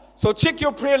far. So check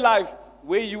your prayer life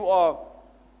where you are.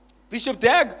 Bishop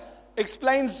Dag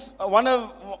explains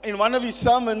in one of his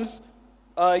sermons,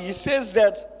 he says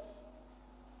that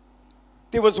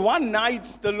there was one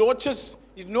night the Lord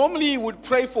normally he would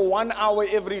pray for 1 hour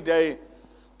every day.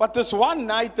 But this one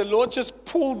night the Lord just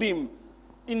pulled him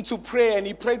into prayer and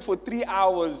he prayed for 3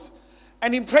 hours.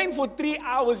 And in praying for 3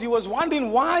 hours, he was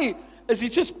wondering why is he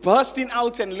just bursting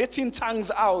out and letting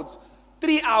tongues out.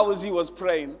 3 hours he was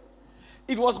praying.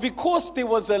 It was because there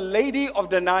was a lady of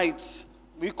the night,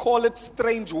 we call it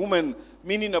strange woman,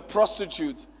 meaning a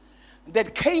prostitute,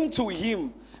 that came to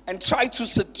him and tried to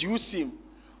seduce him.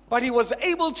 But he was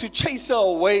able to chase her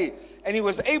away and he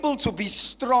was able to be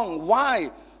strong.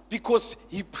 Why? Because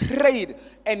he prayed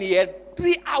and he had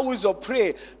 3 hours of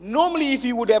prayer. Normally, if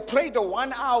he would have prayed the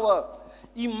 1 hour,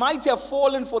 he might have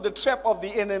fallen for the trap of the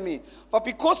enemy. But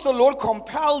because the Lord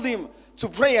compelled him to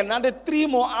pray another 3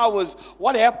 more hours,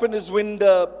 what happened is when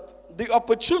the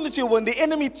opportunity, when the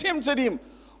enemy tempted him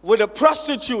with a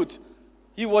prostitute,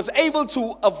 he was able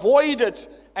to avoid it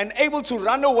and able to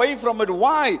run away from it.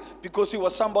 Why? Because he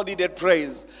was somebody that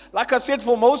prays. Like I said,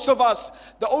 for most of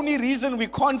us, the only reason we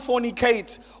can't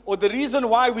fornicate or the reason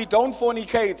why we don't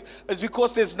fornicate is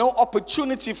because there's no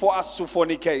opportunity for us to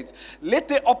fornicate. Let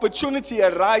the opportunity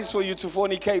arise for you to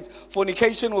fornicate.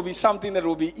 Fornication will be something that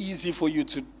will be easy for you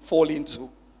to fall into.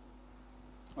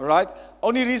 All right?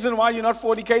 Only reason why you're not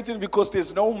fornicating is because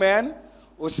there's no man,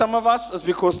 or some of us is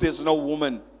because there's no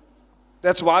woman.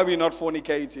 That's why we're not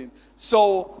fornicating.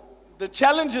 So the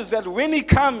challenge is that when he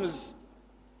comes,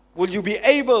 will you be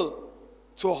able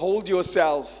to hold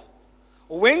yourself?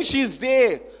 When she's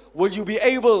there, will you be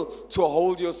able to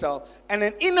hold yourself? And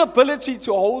an inability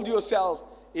to hold yourself,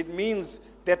 it means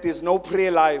that there's no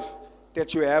prayer life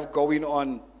that you have going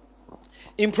on.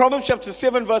 In Proverbs chapter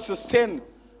 7 verses 10,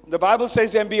 the Bible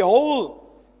says, and behold,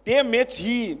 there met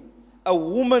he a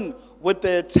woman with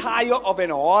the attire of an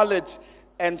harlot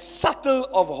and subtle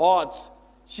of heart.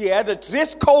 She had a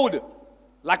dress code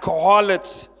like a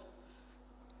harlot.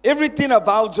 Everything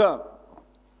about her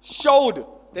showed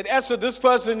that as for this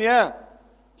person here,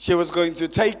 she was going to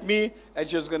take me and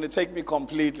she was going to take me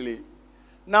completely.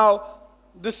 Now,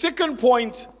 the second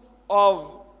point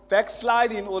of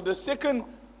backsliding, or the second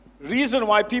reason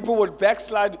why people would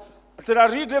backslide, did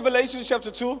I read Revelation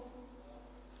chapter 2?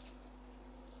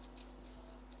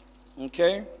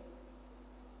 Okay.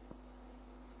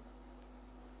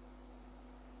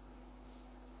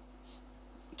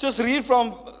 Just read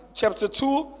from chapter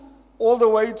 2 all the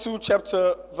way to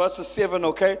chapter verses 7,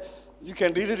 okay? You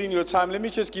can read it in your time. Let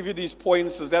me just give you these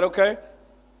points. Is that okay?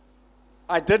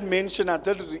 I did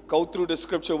go through the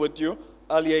scripture with you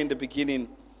earlier in the beginning.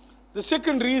 The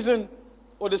second reason,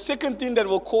 or the second thing that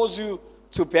will cause you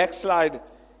to backslide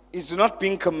is not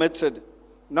being committed.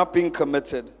 Not being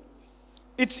committed.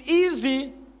 It's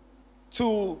easy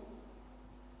to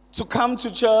come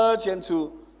to church and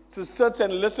to sit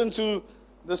and listen to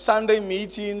the Sunday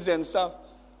meetings and stuff.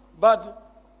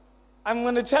 But I'm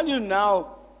going to tell you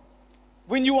now,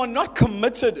 when you are not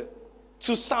committed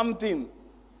to something,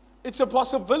 it's a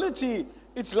possibility.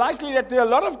 It's likely that there are a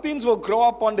lot of things will grow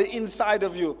up on the inside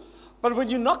of you. But when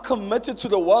you're not committed to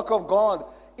the work of God,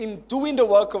 in doing the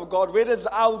work of God, whether it's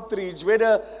outreach,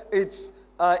 whether it's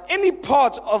any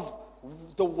part of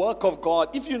the work of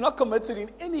God, if you're not committed in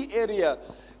any area,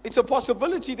 it's a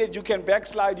possibility that you can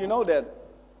backslide. You know that?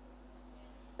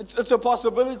 It's a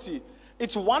possibility.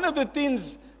 It's one of the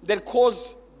things that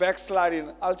cause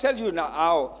backsliding. I'll tell you now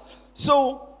how.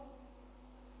 So,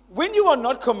 when you are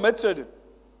not committed,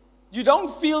 you don't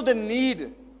feel the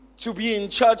need to be in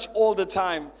church all the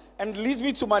time. And it leads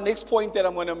me to my next point that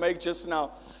I'm going to make just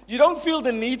now. You don't feel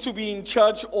the need to be in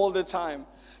church all the time.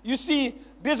 You see,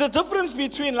 there's a difference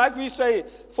between, like we say,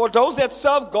 for those that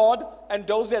serve God and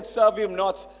those that serve Him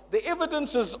not. The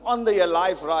evidence is on their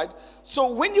life, right?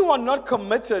 So when you are not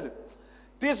committed,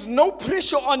 there's no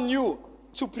pressure on you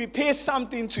to prepare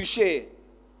something to share.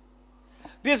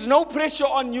 There's no pressure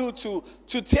on you to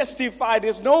testify.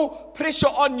 There's no pressure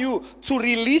on you to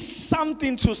release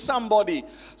something to somebody.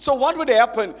 So what would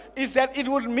happen is that it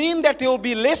would mean that there will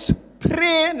be less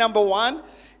prayer, number one,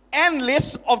 and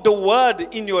less of the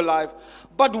word in your life.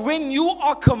 But when you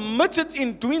are committed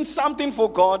in doing something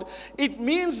for God, it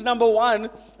means, number one,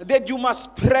 that you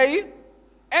must pray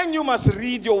and you must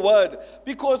read your word.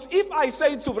 Because if I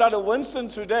say to Brother Winston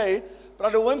today,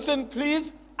 Brother Winston,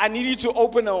 please, I need you to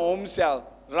open a home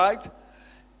cell, right?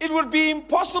 It would be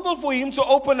impossible for him to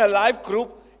open a life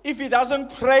group if he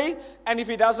doesn't pray and if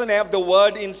he doesn't have the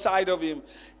word inside of him.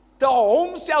 The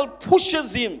home cell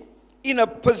pushes him in a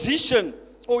position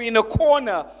or in a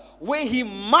corner where he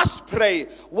must pray,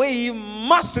 where he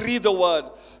must read the word.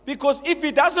 Because if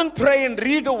he doesn't pray and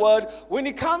read the word, when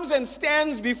he comes and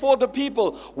stands before the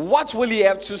people, what will he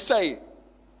have to say?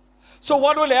 So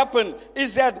what will happen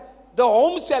is that the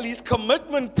home cell, his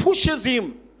commitment pushes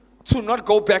him to not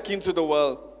go back into the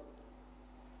world.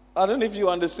 I don't know if you're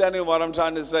understanding what I'm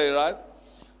trying to say, right?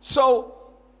 So,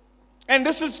 and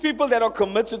this is people that are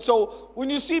committed. So when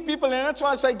you see people, and that's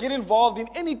why I say get involved in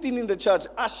anything in the church,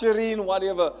 ushering,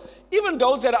 whatever. Even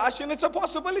those that are ushering, it's a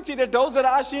possibility that those that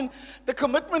are ushering, the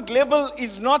commitment level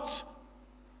is not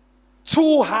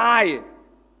too high.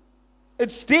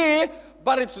 It's there,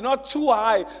 but it's not too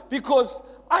high, because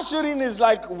ushering is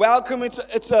like welcome.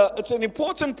 It's an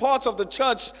important part of the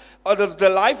church, or the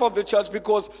life of the church,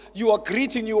 because you are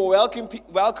greeting, you are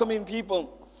welcoming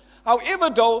people. However,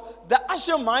 though, the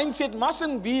usher mindset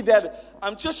mustn't be that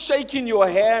I'm just shaking your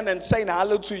hand and saying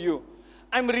hello to you.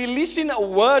 I'm releasing a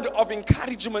word of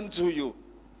encouragement to you.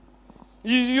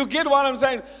 You get what I'm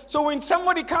saying? So when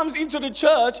somebody comes into the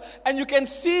church and you can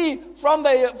see from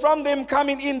them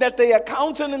coming in that their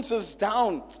countenance is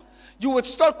down, you would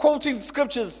start quoting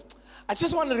scriptures. I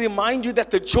just want to remind you that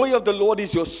the joy of the Lord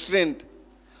is your strength.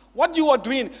 What you are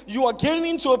doing, you are getting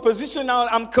into a position now.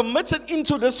 I'm committed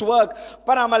into this work,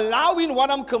 but I'm allowing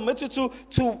what I'm committed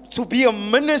to be a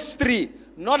ministry,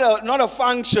 not a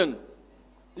function.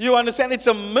 You understand? It's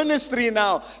a ministry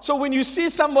now. So when you see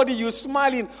somebody, you're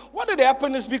smiling. What would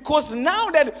happen is, because now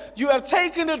that you have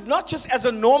taken it not just as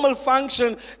a normal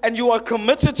function and you are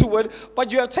committed to it,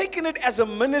 but you have taken it as a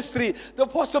ministry, the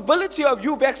possibility of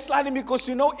you backsliding, because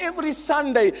you know every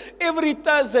Sunday, every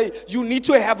Thursday, you need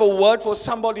to have a word for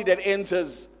somebody that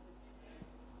enters.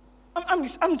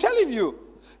 I'm telling you,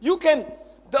 you can,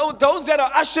 those that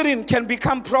are ushering can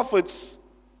become prophets.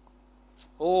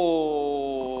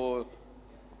 Oh,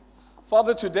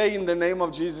 Father, today in the name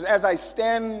of Jesus, as I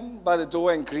stand by the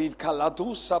door and greet,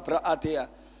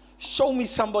 show me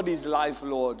somebody's life,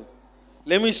 Lord.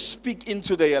 Let me speak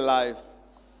into their life.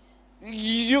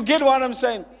 You get what I'm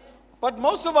saying? But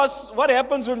most of us, what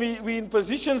happens when we in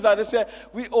positions like this,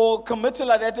 we all committed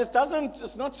like that,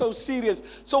 it's not so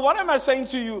serious. So what am I saying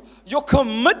to you? Your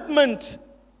commitment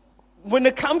when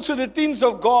it comes to the things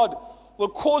of God will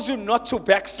cause you not to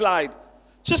backslide.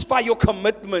 Just by your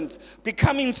commitment,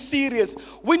 becoming serious.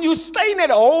 When you're staying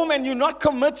at home and you're not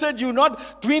committed, you're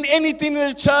not doing anything in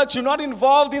the church, you're not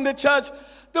involved in the church,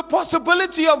 the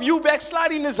possibility of you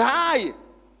backsliding is high.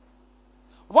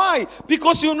 Why?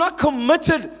 Because you're not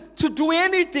committed to do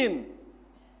anything.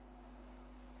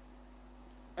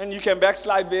 And you can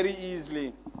backslide very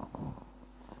easily.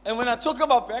 And when I talk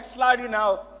about backsliding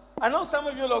now, I know some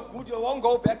of you look good, you won't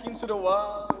go back into the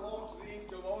world, you won't drink,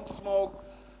 you won't smoke.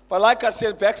 But like I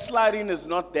said, backsliding is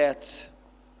not that.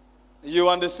 You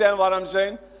understand what I'm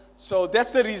saying? So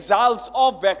that's the results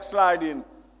of backsliding,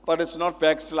 but it's not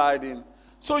backsliding.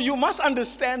 So you must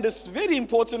understand this, very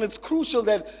important, it's crucial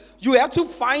that you have to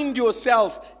find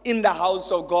yourself in the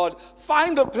house of God.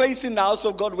 Find a place in the house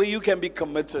of God where you can be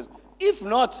committed. If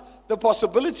not, the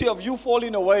possibility of you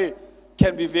falling away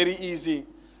can be very easy.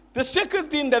 The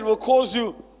second thing that will cause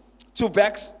you to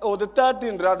the third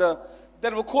thing rather,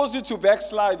 that will cause you to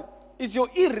backslide is your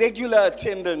irregular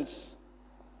attendance.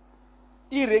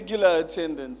 Irregular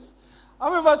attendance.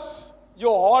 How many of us,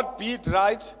 your heartbeat,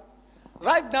 right?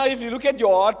 Right now, if you look at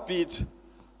your heartbeat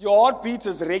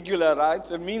is regular,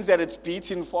 right? It means that it's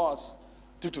beating fast.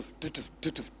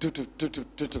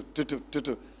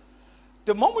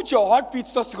 The moment your heartbeat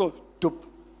starts to go, dup,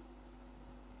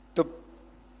 dup,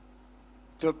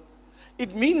 dup,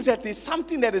 it means that there's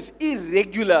something that is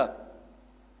irregular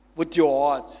with your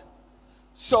heart.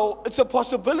 So it's a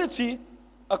possibility,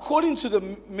 according to the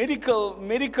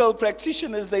medical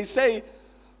practitioners, they say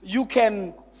you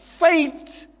can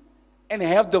faint and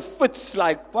have the fits,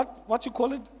 like what you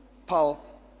call it?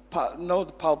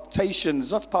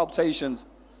 Palpitations. What's palpitations?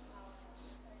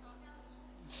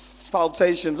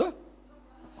 Palpitations. What?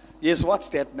 Yes, what's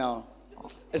that now?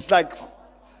 It's like,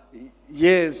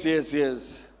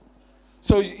 yes.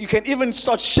 So you can even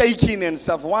start shaking and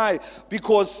stuff. Why?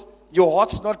 Because your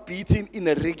heart's not beating in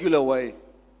a regular way.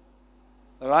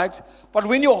 All right? But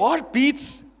when your heart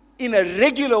beats in a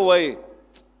regular way,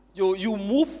 you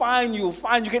move fine, you're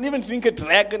fine. You can even drink a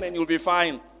dragon and you'll be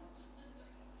fine.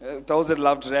 Those that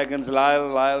love dragons,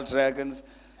 Lyle dragons.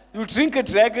 You drink a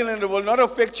dragon and it will not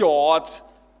affect your heart.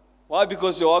 Why?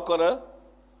 Because your heart got a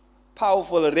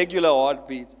powerful, regular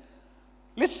heartbeat.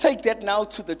 Let's take that now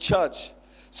to the church.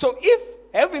 So if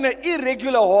having an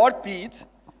irregular heartbeat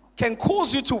can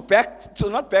cause you to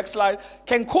not backslide,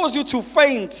 can cause you to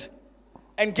faint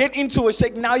and get into a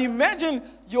shake. Now imagine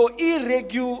your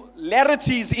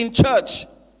irregularities in church.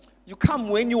 You come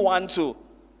when you want to.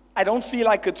 I don't feel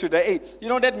like it today.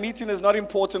 Hey, that meeting is not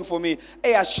important for me.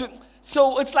 Hey, I should.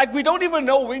 So it's like we don't even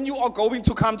know when you are going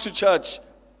to come to church.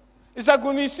 It's like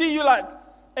when we see you like,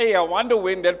 hey, I wonder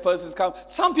when that person's come.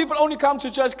 Some people only come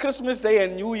to church Christmas Day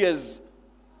and New Year's.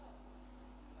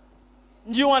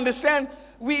 Do you understand?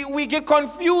 We get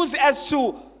confused as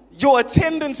to your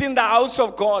attendance in the house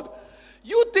of God.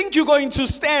 You think you're going to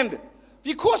stand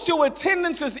because your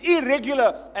attendance is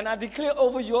irregular. And I declare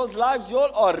over your lives, you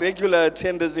all are regular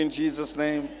attenders in Jesus'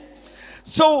 name.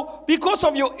 So because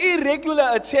of your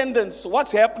irregular attendance,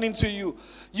 what's happening to you?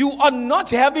 You are not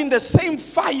having the same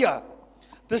fire,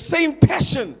 the same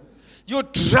passion, your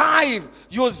drive,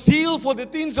 your zeal for the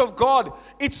things of God.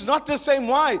 It's not the same.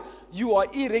 Why? You are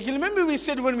irregular. Remember we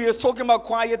said when we were talking about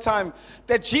quiet time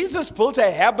that Jesus built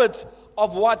a habit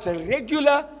of what? A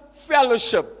regular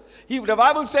fellowship. The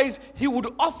Bible says he would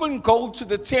often go to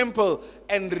the temple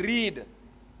and read.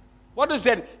 What is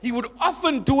that? He would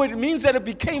often do it. It means that it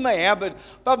became a habit.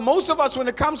 But most of us, when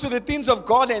it comes to the things of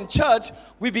God and church,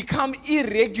 we become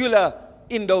irregular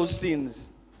in those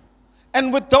things.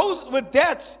 And with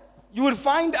that, you will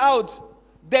find out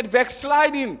that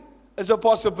backsliding is a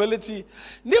possibility.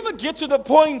 Never get to the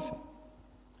point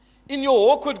in your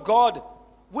walk with God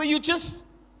where you just,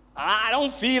 I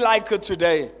don't feel like it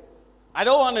today. I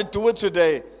don't want to do it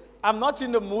today. I'm not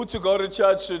in the mood to go to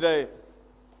church today.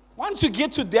 Once you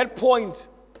get to that point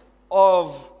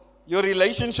of your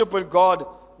relationship with God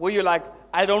where you're like,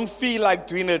 I don't feel like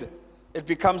doing it, it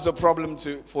becomes a problem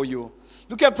for you.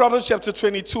 Look at Proverbs chapter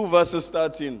 22 verses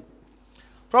 13.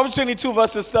 Proverbs 22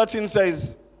 verses 13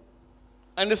 says,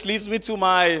 and this leads me to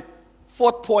my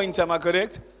fourth point, am I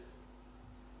correct?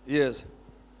 Yes.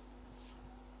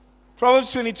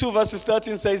 Proverbs 22 verses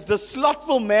 13 says, the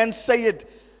slothful man saith,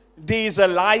 there is a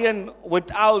lion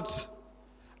without,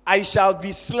 I shall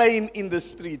be slain in the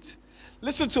street.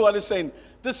 Listen to what it's saying.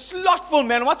 The slothful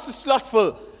man, what's the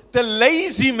slothful? The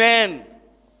lazy man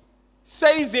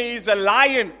says there is a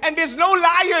lion, and there's no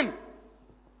lion.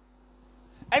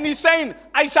 And he's saying,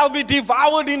 I shall be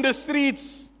devoured in the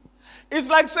streets. It's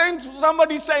like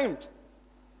somebody saying,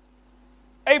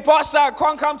 hey, pastor, I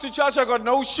can't come to church, I got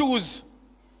no shoes.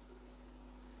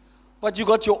 But you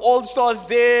got your All Stars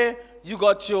there, you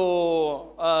got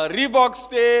your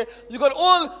Reeboks there, you got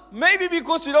all, maybe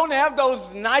because you don't have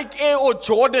those Nike Air or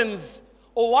Jordans,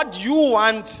 or what you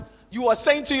want, you are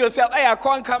saying to yourself, hey, I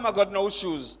can't come, I got no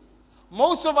shoes.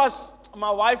 Most of us, my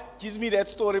wife gives me that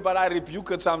story, but I rebuke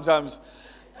it sometimes.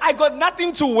 I got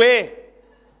nothing to wear.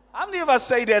 How many of us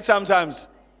say that sometimes?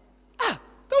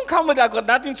 Don't come with I got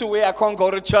nothing to wear, I can't go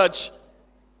to church.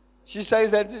 She says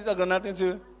that I got nothing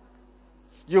to.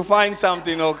 You find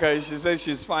something, okay. She says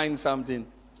she's find something.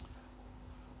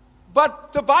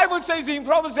 But the Bible says in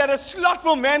Proverbs that a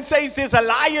slothful man says there's a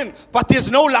lion, but there's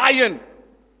no lion.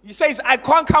 He says, I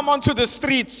can't come onto the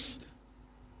streets.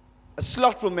 A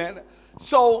slothful man.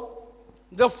 So,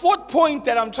 the fourth point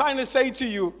that I'm trying to say to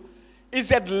you is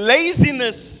that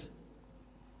laziness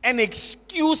and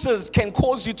excuses can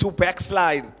cause you to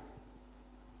backslide.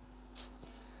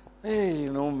 Hey,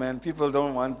 man, people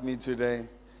don't want me today.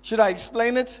 Should I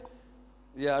explain it?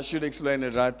 Yeah, I should explain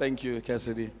it, right? Thank you,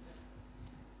 Cassidy.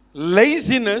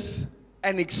 Laziness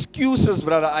and excuses,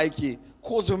 Brother Ike,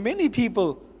 cause many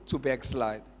people to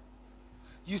backslide.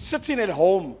 You're sitting at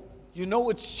home, you know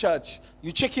it's church,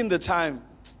 you check in the time.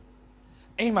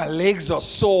 Hey, my legs are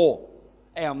sore.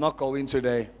 Hey, I'm not going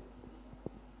today.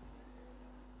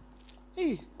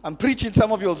 Hey, I'm preaching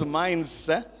some of y'all's minds,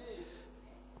 eh?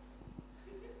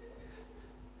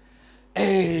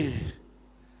 Hey,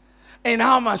 and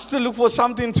now I must still look for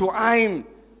something to iron.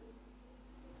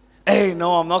 Hey,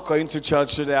 no, I'm not going to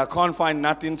church today. I can't find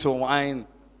nothing to iron.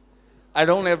 I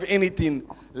don't have anything.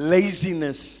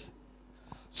 Laziness.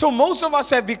 So most of us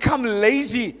have become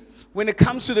lazy when it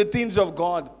comes to the things of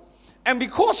God. And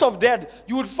because of that,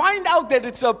 you would find out that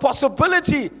it's a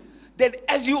possibility that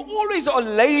as you always are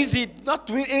lazy, not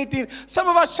doing anything. Some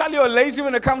of us, Charlie, are lazy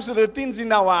when it comes to the things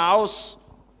in our house.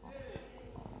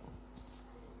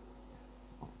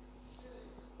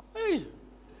 Hey,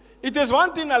 it is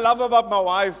one thing I love about my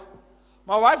wife.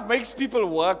 My wife makes people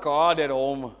work hard at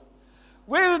home.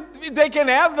 Well, they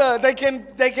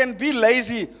can be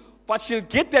lazy, but she'll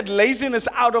get that laziness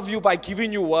out of you by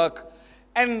giving you work.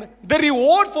 And the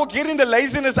reward for getting the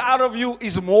laziness out of you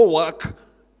is more work.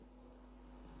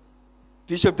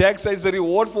 Bishop Dag says the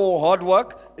reward for hard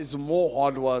work is more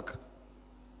hard work.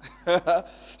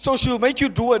 So she'll make you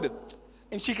do it.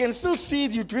 And she can still see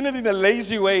it, you're doing it in a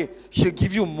lazy way. She'll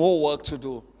give you more work to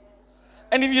do.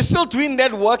 And if you're still doing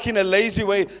that work in a lazy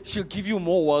way, she'll give you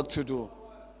more work to do.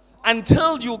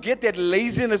 Until you get that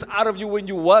laziness out of you when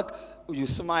you work, you're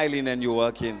smiling and you're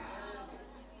working.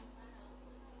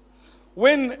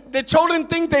 When the children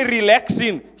think they're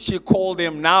relaxing, she call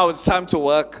them, now it's time to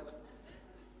work.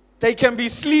 They can be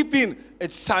sleeping,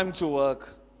 it's time to work.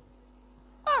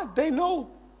 They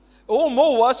know. Oh,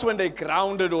 more worse when they're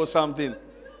grounded or something.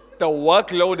 The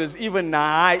workload is even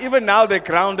high. Even now they're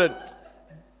grounded.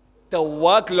 The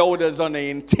workload is on an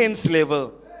intense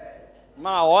level.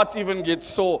 My heart even gets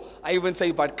sore. I even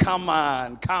say, but come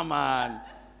on.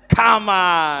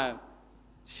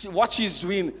 What she's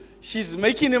doing, she's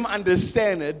making him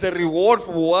understand that the reward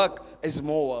for work is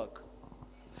more work.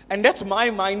 And that's my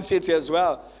mindset as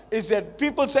well. Is that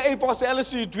people say, hey, Pastor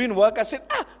Ellis, you're doing work. I said,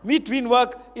 me doing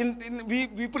work,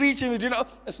 we preach and we do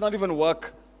it's not even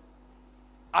work.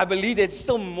 I believe there's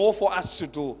still more for us to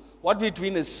do. What we're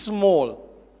doing is small.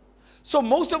 So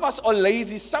most of us are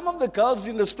lazy. Some of the girls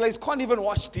in this place can't even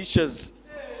wash dishes.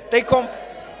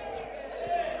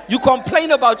 You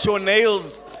complain about your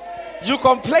nails. You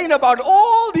complain about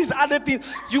all these other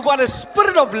things. You got a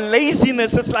spirit of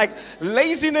laziness. It's like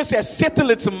laziness has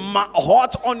settled its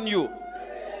heart on you.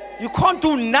 You can't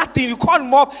do nothing. You can't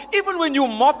mop. Even when you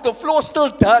mop, the floor's still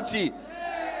dirty.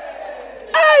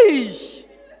 Hey,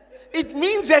 it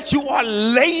means that you are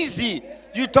lazy.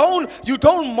 You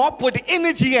don't mop with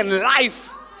energy and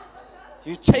life.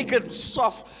 You take it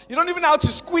soft. You don't even know how to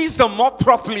squeeze the mop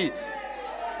properly.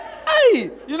 Hey,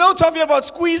 you know talking about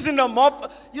squeezing the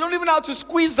mop. You don't even know how to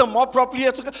squeeze the mop properly. You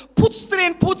have to put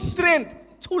strength.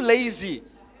 Too lazy.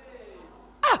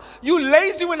 You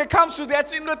lazy when it comes to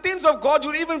that. In the things of God,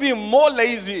 you'll even be more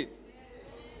lazy.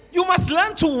 You must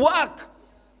learn to work.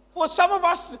 For some of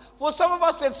us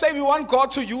that say we want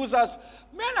God to use us,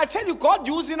 man, I tell you, God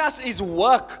using us is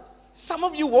work. Some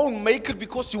of you won't make it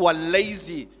because you are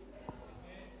lazy.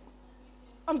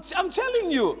 I'm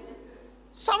telling you.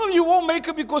 Some of you won't make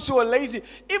it because you are lazy.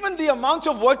 Even the amount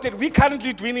of work that we're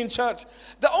currently doing in church,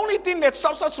 the only thing that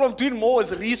stops us from doing more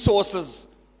is resources.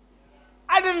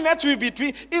 I didn't have to be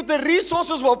doing. If the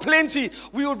resources were plenty,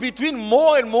 we would be doing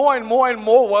more and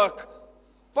more work.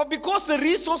 But because the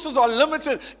resources are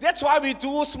limited, that's why we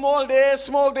do small there.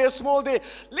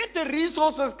 Let the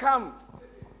resources come.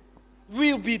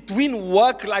 We'll be doing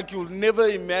work like you'll never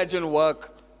imagine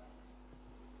work.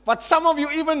 But some of you,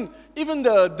 even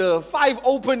the 5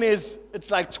 open airs,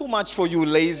 it's like too much for you,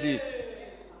 lazy.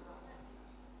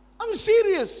 I'm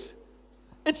serious.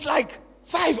 It's like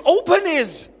 5 open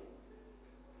airs.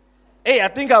 Hey, I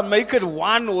think I'll make it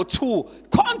 1 or 2.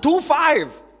 Can't do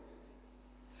 5.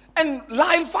 And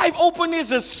line 5 open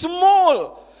airs is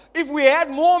small. If we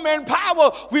had more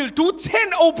manpower, we'll do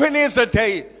 10 open airs a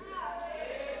day.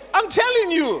 I'm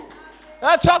telling you.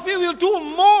 That's how I feel. We'll do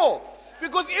more.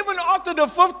 Because even after the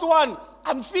 5th one,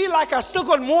 I feel like I still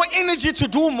got more energy to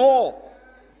do more.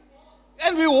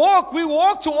 And we walk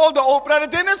to all the open, Brother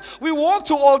Dennis, we walk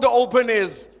to all the open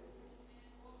airs.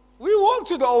 We walk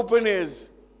to the open airs.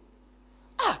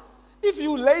 If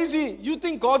you're lazy, you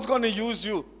think God's going to use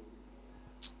you.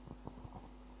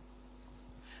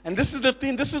 And this is the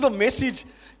thing, this is a message.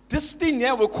 This thing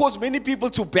here will cause many people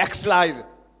to backslide.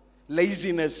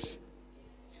 Laziness.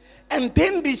 And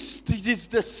then this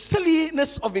the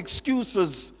silliness of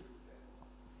excuses.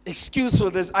 Excuse for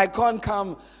this, I can't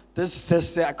come.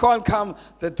 This, I can't come.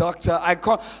 The doctor, I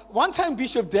can't. One time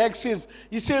Bishop Dag says,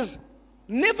 he says,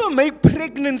 never make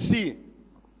pregnancy.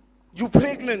 You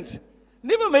pregnant.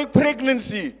 Never make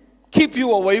pregnancy keep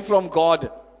you away from God.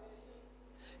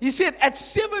 He said at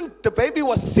 7, the baby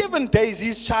was 7 days,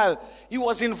 his child. He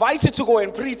was invited to go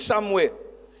and preach somewhere.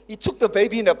 He took the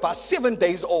baby in a bus, 7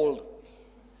 days old.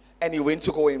 And he went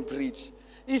to go and preach.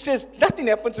 He says, nothing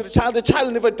happened to the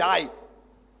child never died.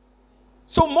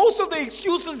 So most of the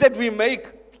excuses that we make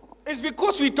is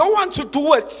because we don't want to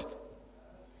do it.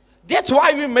 That's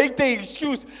why we make the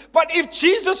excuse. But if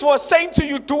Jesus was saying to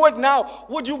you, do it now,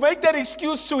 would you make that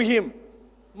excuse to him?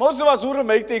 Most of us wouldn't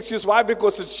make the excuse. Why?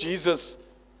 Because it's Jesus.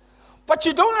 But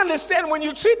you don't understand, when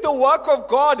you treat the work of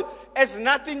God as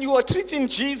nothing, you are treating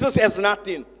Jesus as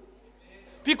nothing.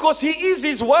 Because he is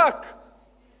his work.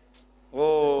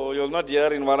 Oh, you're not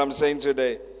hearing what I'm saying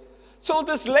today. So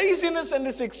this laziness and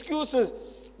this excuses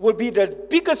will be the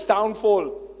biggest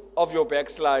downfall of your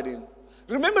backsliding.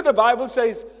 Remember, the Bible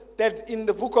says that in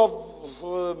the book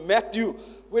of Matthew,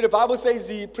 where the Bible says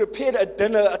he prepared a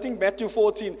dinner, I think Matthew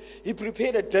 14, he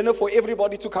prepared a dinner for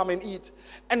everybody to come and eat.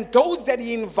 And those that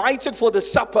he invited for the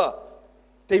supper,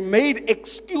 they made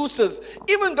excuses,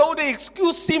 even though the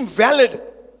excuse seemed valid.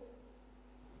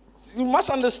 You must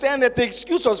understand that the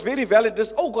excuse was very valid.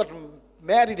 This, got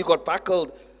married, he got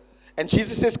buckled. And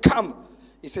Jesus says, come.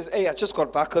 He says, hey, I just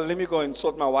got buckled. Let me go and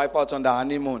sort my wife out on the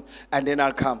honeymoon, and then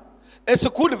I'll come. It's a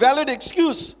good, valid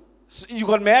excuse. So you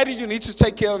got married, you need to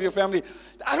take care of your family.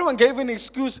 The other one gave an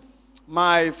excuse.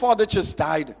 My father just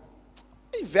died.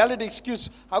 A valid excuse.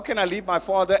 How can I leave my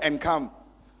father and come?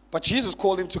 But Jesus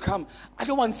called him to come.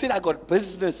 Other one said, I got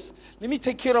business. Let me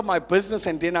take care of my business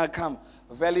and then I'll come.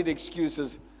 Valid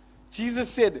excuses. Jesus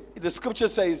said, the scripture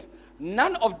says,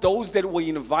 none of those that were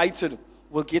invited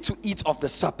will get to eat of the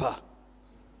supper.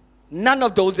 None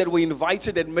of those that were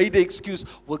invited that made the excuse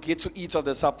will get to eat of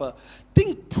the supper.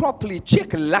 Think properly.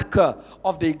 Check lacquer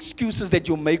of the excuses that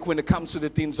you make when it comes to the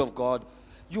things of God.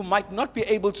 You might not be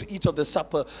able to eat of the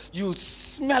supper. You'll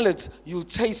smell it. You'll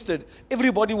taste it.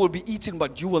 Everybody will be eating,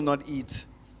 but you will not eat.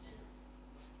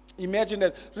 Imagine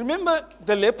that. Remember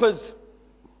the lepers,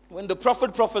 when the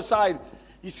prophet prophesied,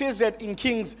 he says that in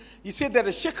Kings, he said that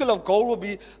a shekel of gold will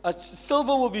be,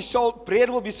 silver will be sold, bread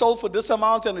will be sold for this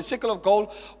amount, and a shekel of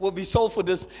gold will be sold for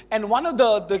this. And one of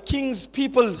the king's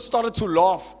people started to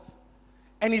laugh.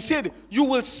 And he said, you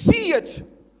will see it,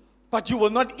 but you will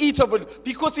not eat of it,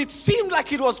 because it seemed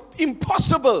like it was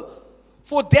impossible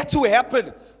for that to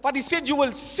happen. But he said, you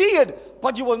will see it,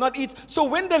 but you will not eat. So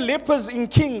when the lepers in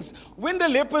Kings, when the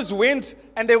lepers went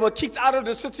and they were kicked out of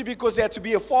the city because they had to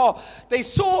be afar, they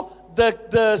saw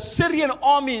the Syrian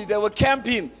army, they were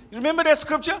camping. You remember that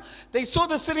scripture? They saw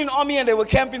the Syrian army and they were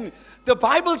camping. The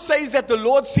Bible says that the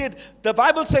Lord that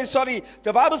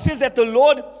the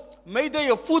Lord made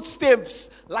their footsteps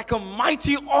like a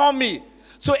mighty army.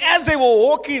 So as they were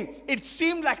walking, it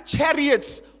seemed like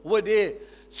chariots were there.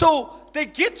 So they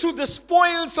get to the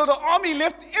spoils, so the army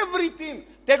left everything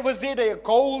that was there, their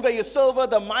gold, their silver,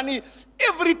 the money,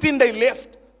 everything they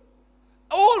left.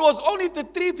 All was only the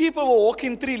 3 people were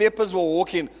walking, 3 lepers were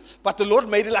walking. But the Lord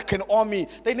made it like an army.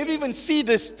 They never even see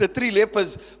the 3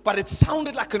 lepers, but it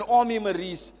sounded like an army,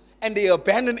 Maurice. And they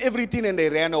abandoned everything and they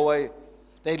ran away.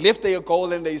 They left their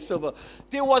gold and their silver.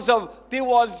 There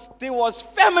was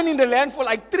famine in the land for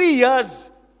like 3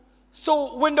 years.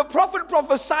 So when the prophet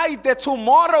prophesied that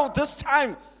tomorrow, this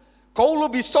time, gold will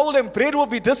be sold and bread will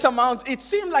be this amount, it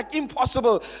seemed like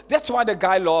impossible. That's why the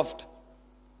guy laughed.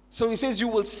 So he says, you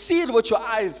will see it with your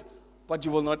eyes, but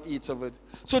you will not eat of it.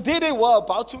 So there they were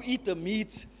about to eat the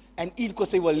meat and eat, because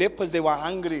they were lepers, they were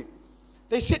hungry.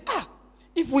 They said,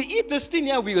 if we eat this thing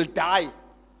here, we will die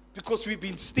because we've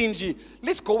been stingy.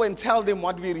 Let's go and tell them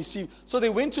what we received. So they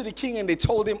went to the king and they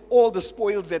told him all the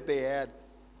spoils that they had.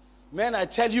 Man, I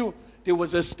tell you, there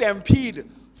was a stampede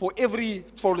for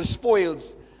the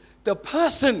spoils. The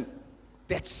person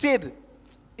that said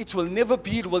it will never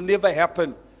be, it will never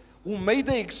happen, who made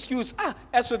the excuse,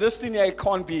 as for this thing, it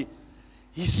can't be.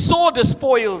 He saw the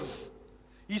spoils.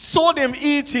 He saw them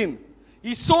eating.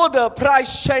 He saw the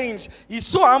price change. He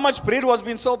saw how much bread was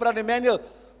being sold, Brother Emmanuel.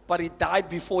 But he died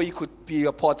before he could be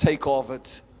a partaker of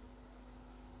it.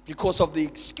 Because of the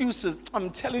excuses. I'm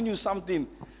telling you something.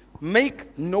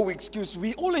 Make no excuse.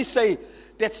 We always say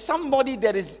that somebody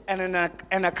that is an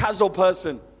Akazo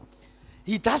person,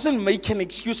 he doesn't make an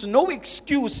excuse. No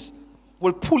excuse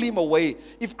will pull him away.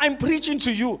 If I'm preaching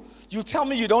to you, you tell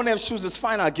me you don't have shoes, it's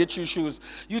fine, I'll get you shoes.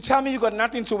 You tell me you got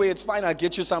nothing to wear, it's fine, I'll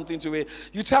get you something to wear.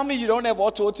 You tell me you don't have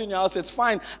hot water in your house, it's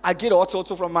fine, I'll get hot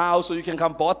water from my house so you can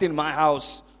come bath in my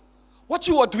house. What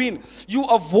you are doing, you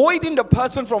avoiding the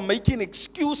person from making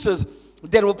excuses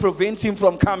that will prevent him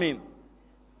from coming.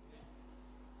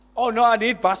 Oh no, I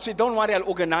need bus, don't worry, I'll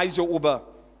organize your Uber.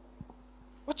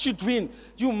 What you doing?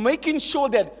 You making sure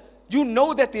that you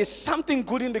know that there's something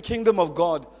good in the kingdom of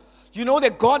God. You know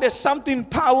that God has something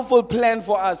powerful planned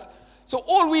for us. So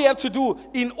all we have to do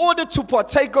in order to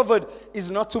partake of it is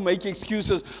not to make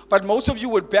excuses. But most of you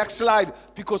would backslide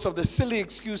because of the silly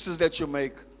excuses that you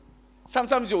make.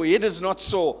 Sometimes your head is not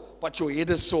sore, but your head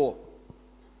is sore.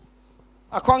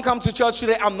 I can't come to church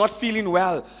today, I'm not feeling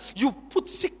well. You put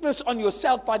sickness on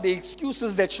yourself by the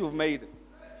excuses that you've made.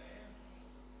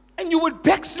 And you would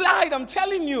backslide, I'm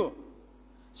telling you.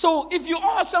 So if you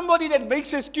are somebody that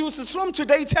makes excuses, from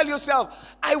today tell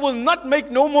yourself, I will not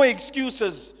make no more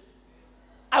excuses.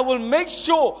 I will make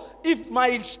sure if my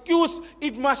excuse,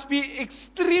 it must be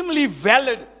extremely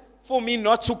valid for me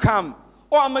not to come.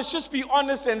 Or I must just be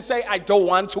honest and say, I don't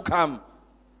want to come.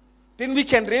 Then we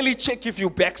can really check if you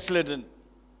backslidden.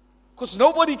 Because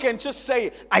nobody can just say,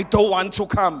 I don't want to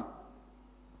come.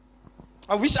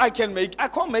 I wish I can't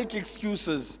make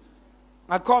excuses.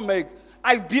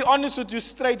 I'll be honest with you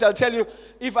straight. I'll tell you,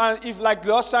 if like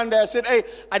last Sunday, I said, hey,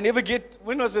 I never get,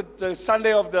 when was it, the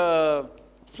Sunday of the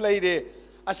play day?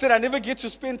 I said, I never get to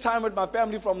spend time with my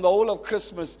family from the whole of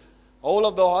Christmas, all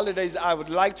of the holidays. I would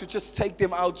like to just take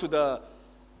them out to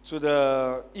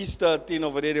the Easter thing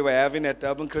over there they were having at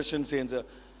the Urban Christian Center.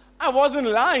 I wasn't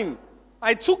lying.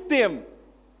 I took them.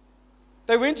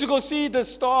 They went to go see the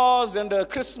stars and the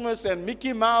Christmas and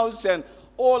Mickey Mouse and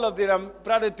all of them.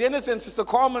 Brother Dennis and Sister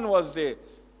Carmen was there.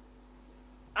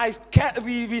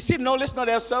 We said, no, let's not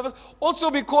have service.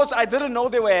 Also because I didn't know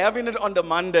they were having it on the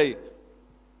Monday.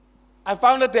 I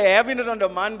found that they're having it on the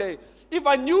Monday. If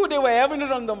I knew they were having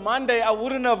it on the Monday, I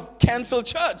wouldn't have canceled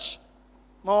church.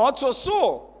 My heart was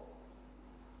sore.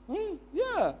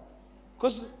 Yeah.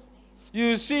 Because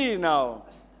you see now.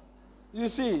 You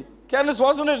see. Candace,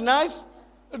 wasn't it nice?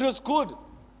 It was good.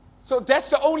 So that's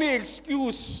the only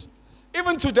excuse.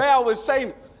 Even today I was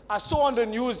saying, I saw on the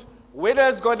news, weather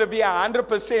is going to be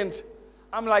 100%.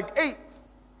 I'm like, hey,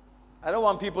 I don't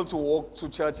want people to walk to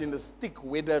church in the stick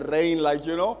weather, rain, like,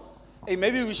 Hey,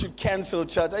 maybe we should cancel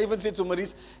church. I even said to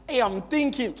Maurice, hey, I'm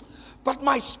thinking. But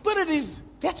my spirit is,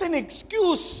 that's an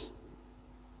excuse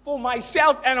for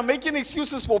myself, and I'm making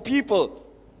excuses for people.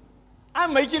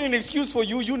 I'm making an excuse for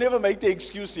you. You never made the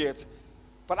excuse yet.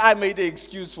 But I made the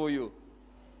excuse for you.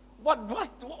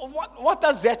 What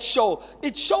does that show?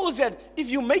 It shows that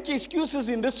if you make excuses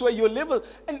in this way, you're level.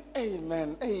 And hey,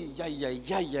 man, hey,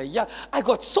 yeah. I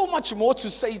got so much more to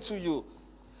say to you.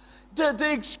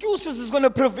 The excuses is going to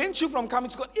prevent you from coming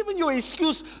to God. Even your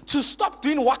excuse to stop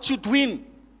doing what you're doing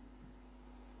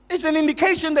is an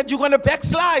indication that you're going to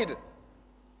backslide.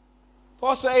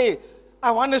 Pastor, hey,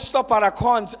 I want to stop, but I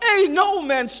can't. Hey, no,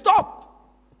 man, stop.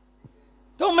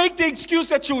 Don't make the excuse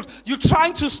that you're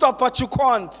trying to stop, but you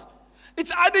can't.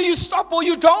 It's either you stop or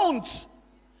you don't.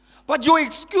 But your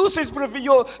excuse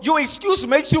your excuse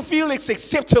makes you feel it's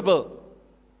acceptable.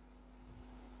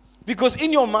 Because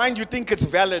in your mind you think it's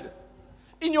valid.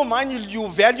 In your mind you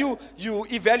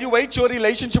evaluate your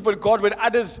relationship with God with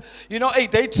others. Hey,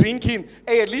 they drinking.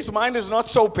 Hey, at least mine is not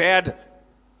so bad.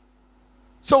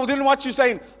 So then what you're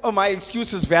saying, oh, my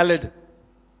excuse is valid.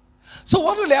 So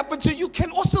what will happen to you? You can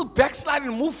also backslide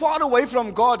and move far away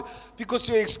from God because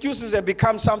your excuses have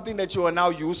become something that you are now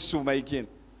used to making.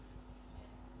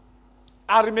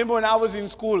 I remember when I was in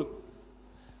school,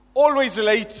 always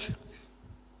late.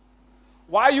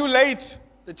 Why are you late?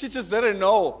 The teachers didn't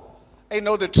know. They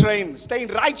know the train. Staying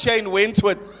right here in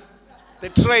Wentworth. The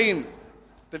train.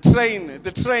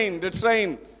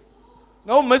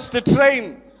 No, miss the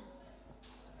train.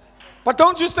 But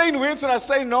don't you stay in Wentworth? I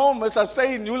say, no, miss, I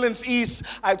stay in Newlands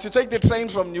East. I have to take the train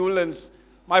from Newlands.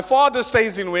 My father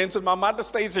stays in Wentworth. My mother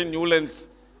stays in Newlands.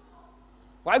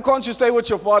 Why can't you stay with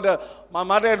your father? My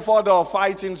mother and father are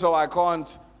fighting, so I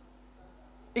can't.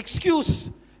 Excuse.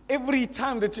 Every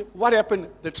time what happened?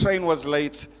 The train was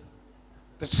late.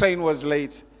 The train was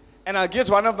late. And I get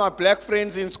one of my black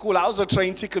friends in school. I was a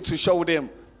train ticket to show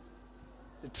them.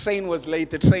 The train was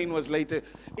late.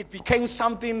 It became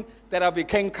something that I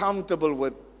became comfortable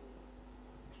with.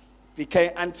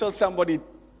 Until somebody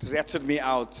ratted me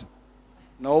out.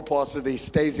 No, Pastor, they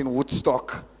stays in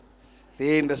Woodstock.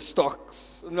 They're in the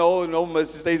stocks. No,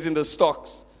 miss, it stays in the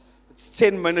stocks. It's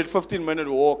 10-minute, 15-minute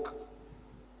walk.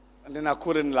 And then I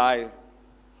couldn't lie.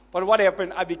 But what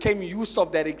happened? I became used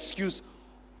of that excuse.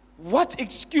 What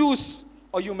excuse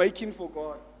are you making for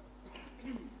God?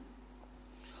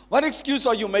 What excuse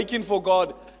are you making for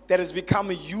God that has become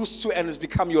used to and has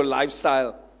become your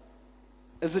lifestyle?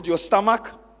 Is it your stomach?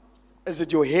 Is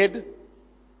it your head?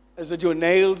 Is it your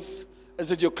nails? Is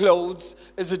it your clothes?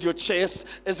 Is it your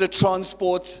chest? Is it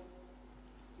transport?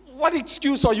 What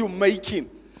excuse are you making?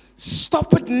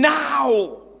 Stop it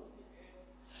now.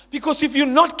 Because if you're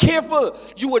not careful,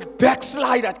 you would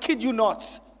backslide. I kid you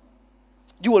not.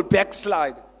 You will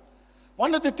backslide.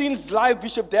 One of the things like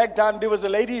Bishop Dag done, there was a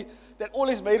lady that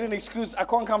always made an excuse. I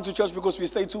can't come to church because we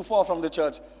stay too far from the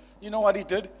church. You know what he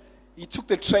did? He took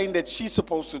the train that she's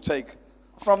supposed to take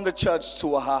from the church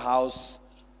to her house.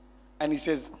 And he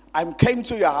says, I came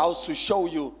to your house to show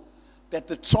you that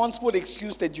the transport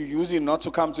excuse that you're using not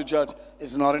to come to church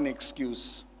is not an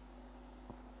excuse.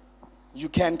 You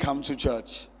can come to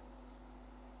church.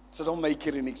 So don't make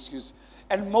it an excuse.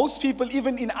 And most people,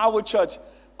 even in our church,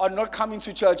 are not coming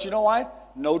to church. You know why?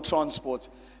 No transport.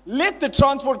 Let the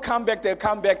transport come back, they'll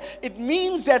come back. It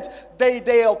means that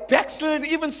they are backslidden,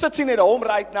 even sitting at home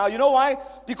right now. You know why?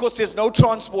 Because there's no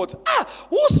transport.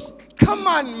 Come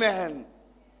on, man.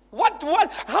 What?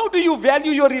 How do you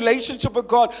value your relationship with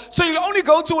God? So you'll only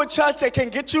go to a church that can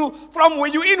get you from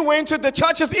where you're in Wentworth. The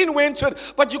church is in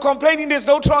Wentworth, but you're complaining there's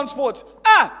no transport.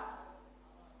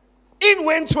 In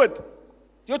Wentworth.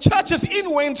 Your church is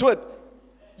in Wentworth.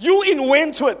 You in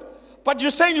Wentworth. But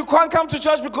you're saying you can't come to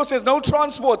church because there's no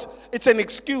transport. It's an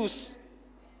excuse.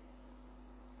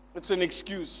 It's an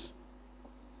excuse.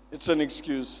 It's an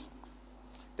excuse.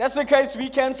 That's the case. We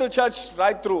cancel church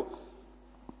right through.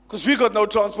 Because we got no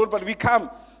transport, but we come.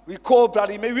 We call,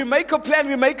 brother. We make a plan.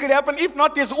 We make it happen. If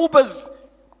not, there's Ubers.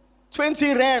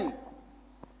 20 Rand.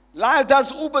 Lyle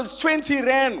does Ubers, 20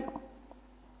 Rand.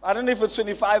 I don't know if it's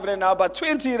 25 Rand now, but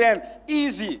 20 Rand.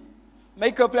 Easy.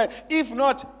 Make a plan. If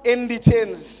not,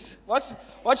 ND10s.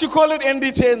 What you call it,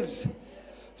 ND10s?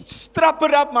 Strap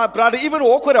it up, my brother. Even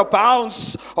walk with a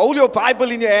bounce. Hold your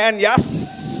Bible in your hand.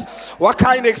 Yes. What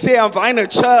kind of say? I'm finding a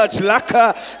church.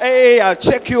 Laka. Hey, I'll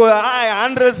check your eye.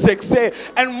 Hundreds. Say.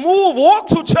 And move. Walk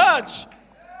to church.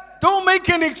 Don't make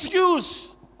an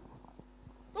excuse.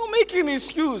 Don't make an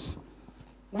excuse.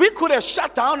 We could have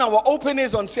shut down our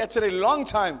openers on Saturday a long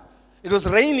time. It was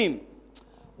raining.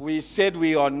 We said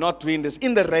we are not doing this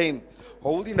in the rain,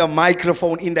 holding the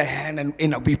microphone in the hand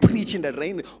and we preach in the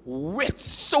rain, wet,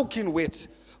 soaking wet.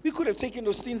 We could have taken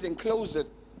those things and closed it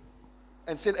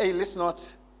and said, hey, let's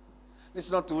not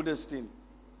do this thing.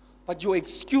 But your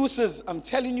excuses, I'm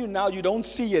telling you now, you don't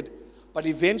see it, but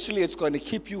eventually it's going to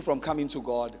keep you from coming to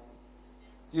God.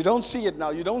 You don't see it now.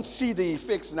 You don't see the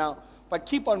effects now, but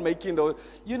keep on making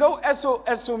those. You know, as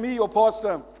for me, your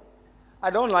pastor, I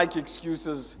don't like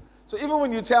excuses. So even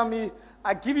when you tell me,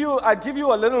 I give you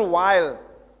a little while.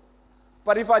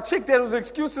 But if I check that those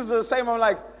excuses are the same, I'm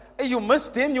like, hey, you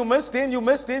missed in.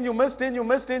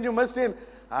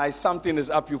 Something is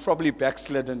up. You probably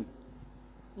backslidden.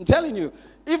 I'm telling you.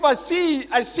 If I see,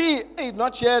 hey,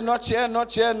 not here.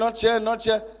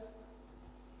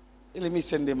 Let me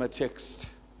send them a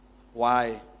text.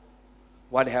 Why?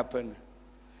 What happened?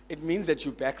 It means that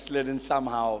you backslidden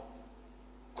somehow.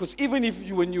 Because even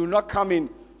when you're not coming,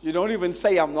 you don't even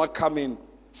say, I'm not coming.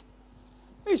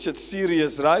 It's just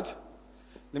serious, right?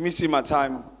 Let me see my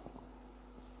time.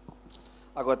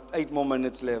 I got 8 more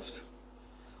minutes left.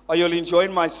 Are you all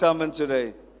enjoying my sermon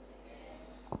today?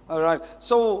 All right.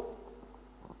 So,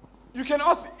 you can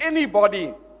ask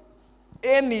anybody.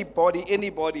 You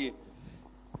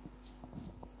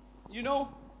know,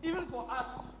 even for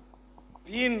us,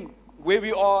 being where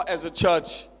we are as a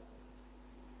church,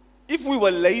 if we were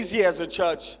lazy as a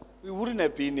church, we wouldn't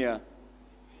have been here.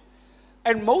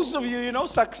 And most of you, you know,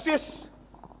 success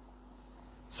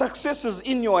is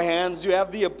in your hands. You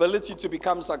have the ability to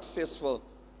become successful.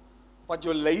 But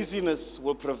your laziness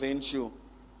will prevent you.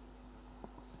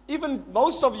 Even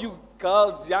most of you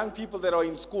girls, young people that are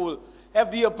in school,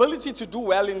 have the ability to do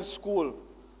well in school.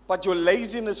 But your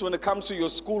laziness when it comes to your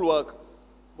schoolwork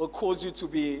will cause you to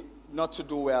be not to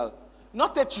do well.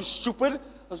 Not that you're stupid.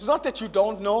 It's not that you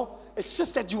don't know. It's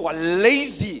just that you are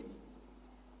lazy.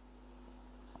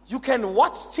 You can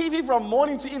watch TV from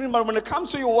morning to evening, but when it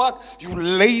comes to your work, you're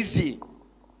lazy.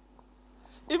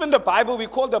 Even the Bible, we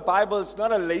call the Bible, it's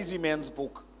not a lazy man's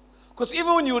book. Because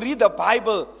even when you read the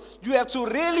Bible, you have to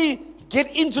really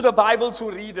get into the Bible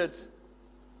to read it.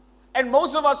 And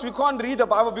most of us, we can't read the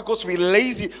Bible because we're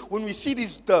lazy. When we see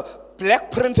the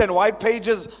black print and white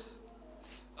pages,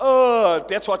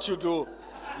 that's what you do.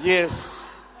 Yes.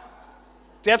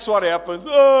 That's what happens.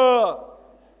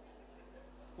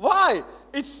 Why?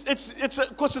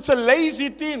 Because it's a lazy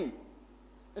thing.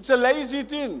 It's a lazy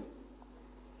thing.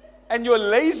 And your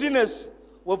laziness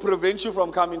will prevent you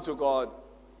from coming to God.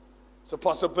 It's a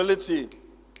possibility.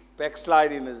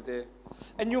 Backsliding is there.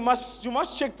 And you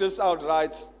must check this out,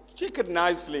 right? Check it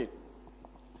nicely.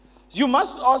 You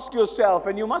must ask yourself,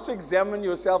 and you must examine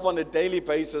yourself on a daily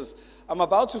basis. I'm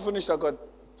about to finish. I've got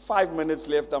 5 minutes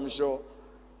left, I'm sure.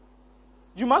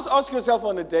 You must ask yourself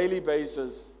on a daily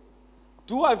basis,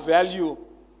 do I value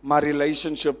my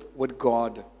relationship with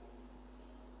God?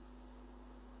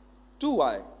 Do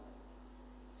I?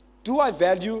 Do I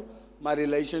value my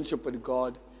relationship with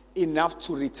God enough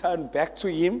to return back to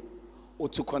Him or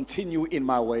to continue in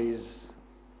my ways?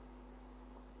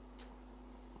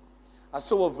 I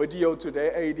saw a video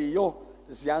today,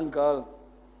 this young girl.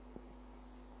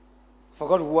 I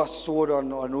forgot who I saw it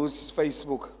on whose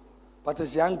Facebook. But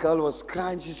this young girl was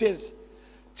crying. She says,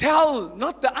 tell,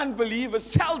 not the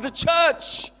unbelievers, tell the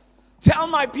church. Tell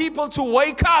my people to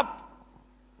wake up.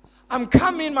 I'm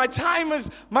coming, my time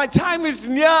is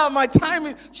near,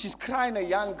 She's crying, a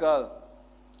young girl.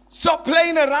 Stop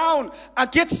playing around and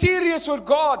get serious with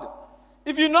God.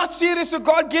 If you're not serious with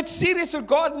God, get serious with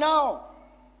God now.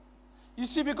 You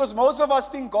see, because most of us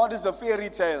think God is a fairy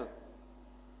tale.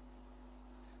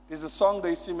 There's a song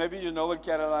they sing, maybe you know it,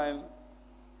 Caroline.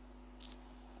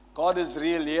 God is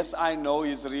real, yes, I know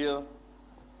He's real.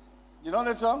 You know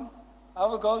that song?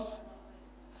 How it goes?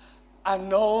 I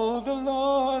know the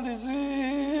Lord is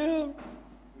real.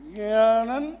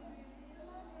 Yeah.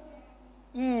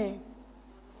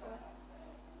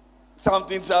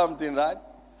 Something, right?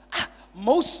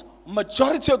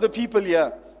 Majority of the people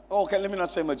here, okay, let me not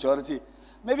say majority,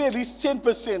 maybe at least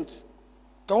 10%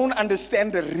 don't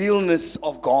understand the realness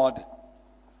of God.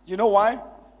 You know why?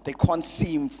 They can't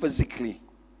see Him physically.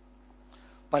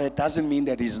 But it doesn't mean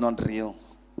that He's not real.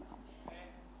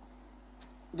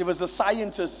 There was a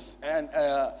scientist and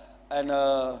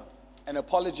an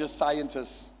apologist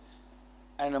scientist,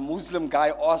 and a Muslim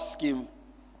guy asked him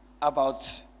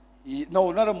about,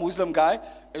 no, not a Muslim guy,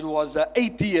 it was an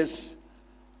atheist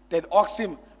that asked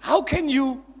him, how can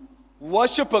you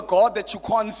worship a God that you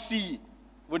can't see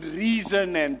with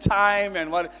reason and time and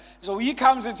what? So he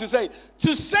comes in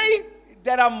to say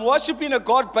that I'm worshiping a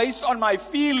God based on my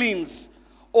feelings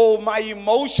or my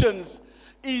emotions,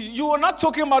 you are not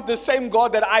talking about the same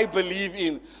God that I believe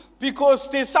in.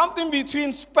 Because there's something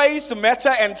between space,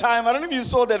 matter, and time. I don't know if you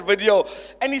saw that video.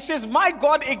 And he says, my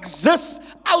God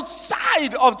exists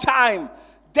outside of time.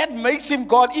 That makes Him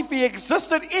God. If He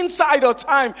existed inside of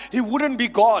time, He wouldn't be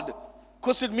God.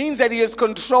 Because it means that He is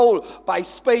controlled by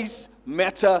space,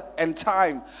 matter, and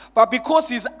time. But because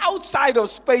He's outside of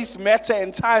space, matter,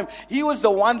 and time, He was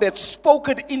the one that spoke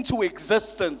it into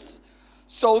existence.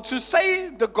 So to say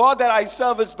the God that I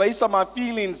serve is based on my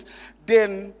feelings,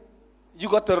 then you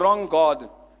got the wrong God.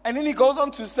 And then he goes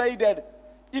on to say that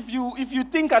if you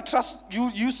think I trust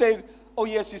you, you say, oh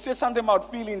yes, he says something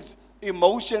about feelings,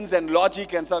 emotions, and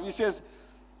logic and stuff. He says,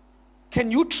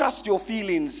 can you trust your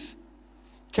feelings?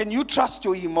 Can you trust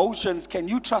your emotions? Can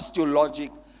you trust your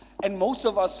logic? And most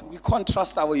of us, we can't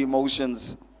trust our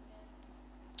emotions.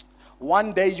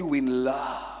 One day you're in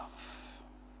love.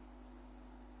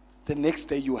 The next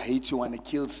day you hate, you want to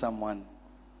kill someone.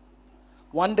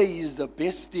 One day is the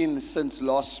best thing since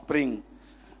last spring.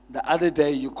 The other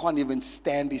day you can't even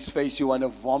stand his face, you want to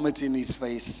vomit in his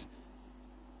face.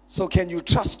 So can you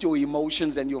trust your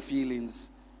emotions and your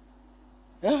feelings?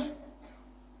 Yeah?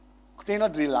 They're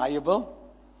not reliable.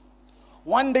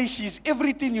 One day she's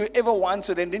everything you ever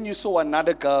wanted, and then you saw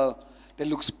another girl that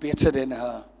looks better than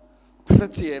her,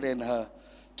 prettier than her,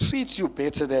 treats you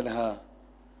better than her.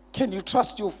 Can you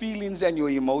trust your feelings and your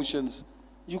emotions?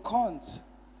 You can't.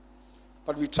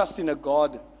 But we trust in a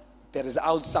God that is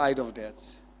outside of that.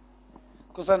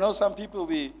 Because I know some people,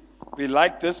 we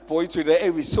like this boy today. Hey,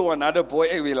 we saw another boy.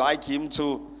 Hey, we like him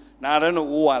too. Now I don't know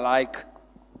who I like.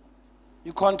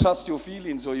 You can't trust your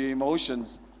feelings or your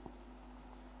emotions.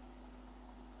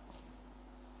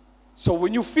 So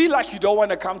when you feel like you don't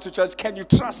want to come to church, can you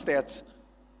trust that?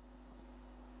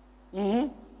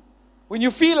 When you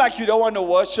feel like you don't want to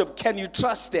worship, can you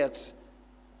trust that?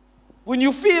 When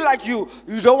you feel like you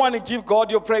don't want to give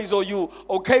God your praise, or you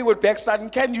okay with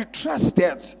backsliding, can you trust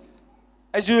that?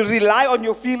 As you rely on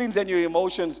your feelings and your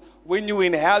emotions, when you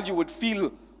in hell, you would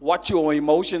feel what your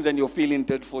emotions and your feeling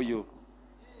did for you.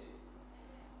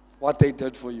 What they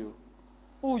did for you.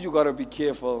 Oh, you got to be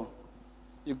careful.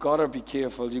 You got to be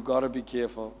careful. You got to be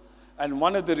careful. And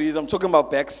one of the reasons, I'm talking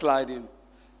about backsliding.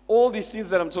 All these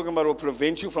things that I'm talking about will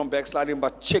prevent you from backsliding,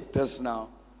 but check this now.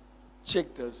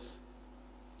 Check this.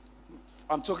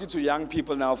 I'm talking to young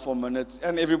people now for a minute,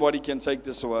 and everybody can take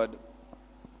this word.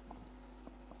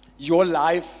 Your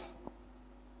life,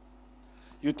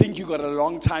 you think you got a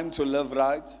long time to live,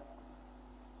 right?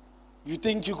 You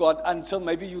think you got until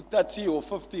maybe you're 30 or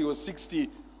 50 or 60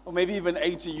 or maybe even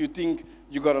 80, you think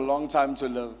you got a long time to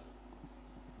live.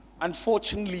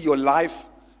 Unfortunately, your life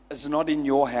is not in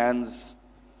your hands.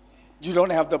 You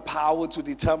don't have the power to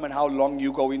determine how long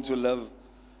you're going to live.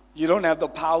 You don't have the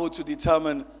power to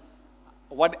determine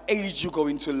what age you're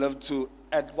going to live to,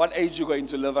 at what age you're going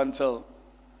to live until.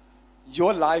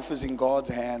 Your life is in God's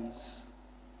hands.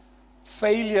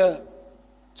 Failure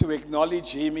to acknowledge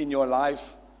Him in your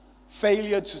life,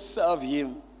 failure to serve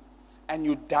Him, and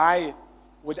you die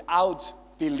without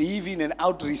believing and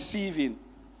out receiving,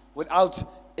 without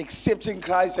accepting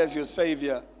Christ as your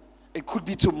Savior. It could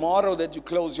be tomorrow that you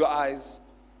close your eyes.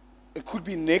 It could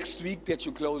be next week that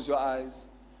you close your eyes.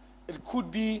 It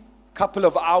could be a couple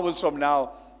of hours from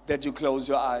now that you close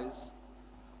your eyes.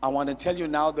 I want to tell you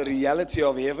now, the reality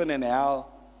of heaven and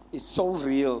hell is so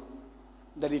real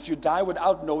that if you die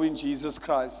without knowing Jesus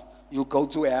Christ, you'll go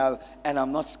to hell. And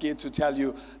I'm not scared to tell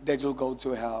you that you'll go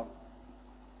to hell.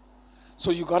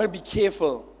 So you got to be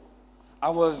careful.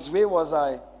 Where was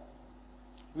I?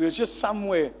 We were just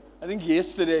somewhere. I think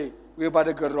yesterday we were by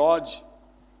the garage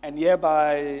and here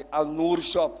by Al Noor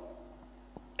shop.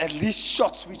 At least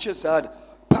shots we just heard.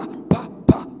 Pa, pa,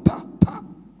 pa, pa, pa.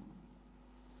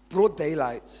 Broad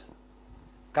daylight.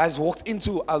 Guys walked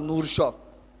into Al Noor shop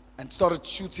and started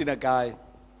shooting a guy.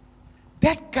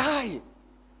 That guy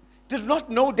did not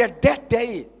know that that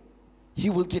day he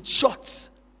will get shot.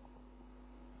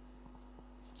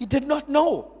 He did not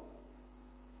know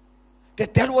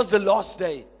that that was the last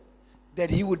day that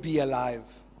he would be alive.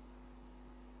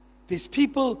 There's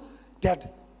people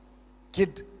that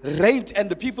get raped and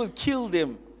the people kill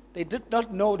them. They did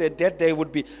not know that that day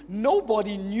would be.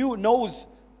 Nobody knows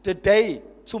the day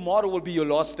tomorrow will be your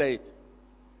last day.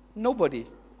 Nobody.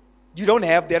 You don't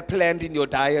have that planned in your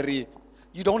diary.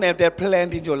 You don't have that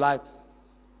planned in your life.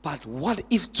 But what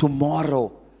if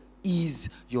tomorrow is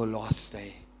your last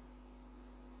day?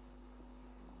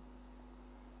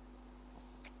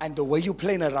 And the way you're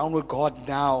playing around with God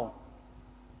now,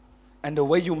 and the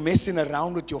way you're messing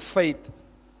around with your faith,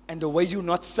 and the way you're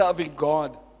not serving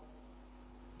God,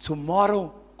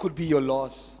 tomorrow could be your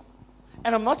loss.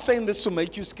 And I'm not saying this to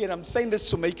make you scared. I'm saying this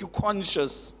to make you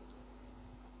conscious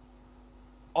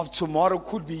of tomorrow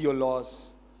could be your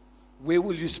loss. Where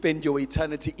will you spend your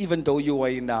eternity, even though you are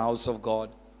in the house of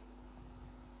God?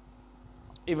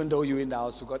 Even though you're in the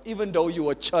house of God. Even though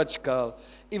you're a church girl.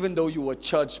 Even though you're a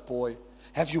church boy.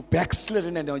 Have you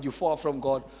backslidden and are you far from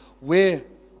God? Where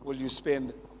will you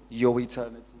spend your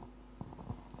eternity?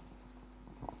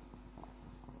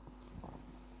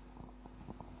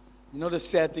 You know the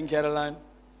sad thing, Caroline,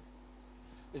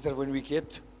 is that when we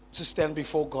get to stand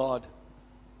before God,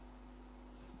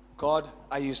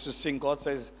 I used to sing, God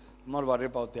says, I'm not worried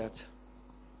about that.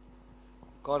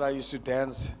 God, I used to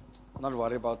dance, not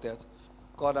worried about that.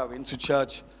 God, I went to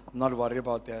church, not worried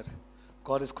about that.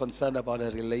 God is concerned about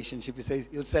a relationship.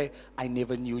 He'll say, I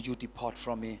never knew you, depart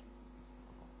from me.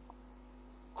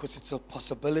 Because it's a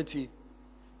possibility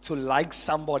to like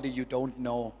somebody you don't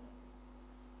know.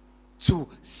 To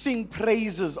sing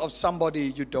praises of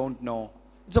somebody you don't know.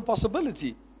 It's a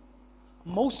possibility.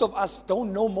 Most of us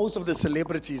don't know most of the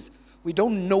celebrities. We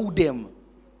don't know them.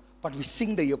 But we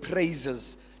sing their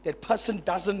praises. That person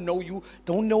doesn't know you,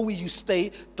 don't know where you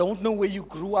stay, don't know where you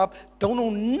grew up, don't know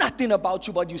nothing about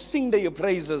you, but you sing their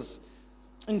praises.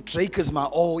 And Drake is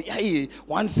hey,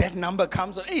 once that number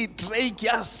comes on, hey, Drake,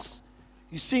 yes.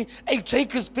 You sing, hey,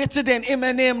 Drake is better than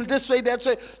Eminem, this way, that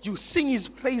way. You sing his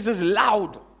praises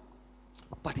loud,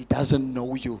 but he doesn't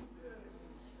know you.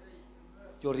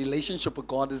 Your relationship with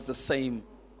God is the same.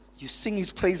 You sing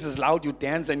his praises loud, you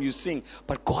dance and you sing,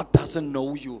 but God doesn't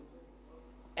know you.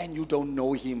 And you don't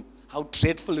know him. How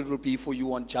dreadful it will be for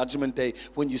you on Judgment Day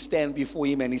when you stand before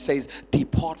him and he says,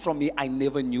 depart from me, I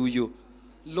never knew you.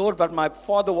 Lord, but my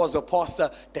father was a pastor.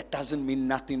 That doesn't mean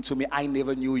nothing to me. I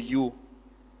never knew you.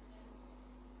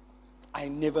 I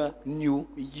never knew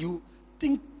you.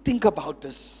 Think about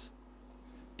this.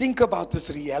 Think about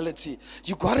this reality.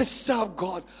 You got to serve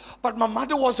God. But my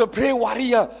mother was a prayer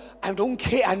warrior. I don't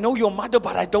care. I know your mother,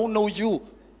 but I don't know you.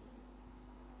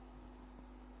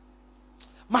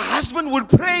 My husband would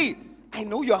pray. I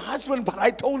know your husband, but I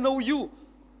don't know you.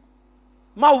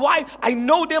 My wife, I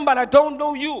know them, but I don't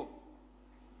know you.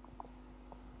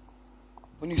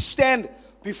 When you stand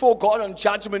before God on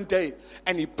Judgment Day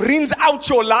and he brings out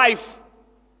your life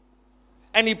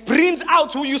and he brings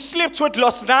out who you slept with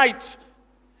last night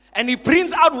And he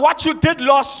brings out what you did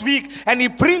last week. And he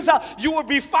brings out, you will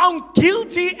be found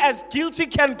guilty as guilty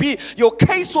can be. Your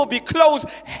case will be closed.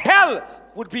 Hell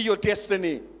would be your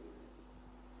destiny.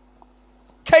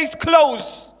 Case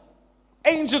closed.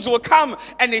 Angels will come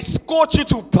and escort you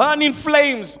to burning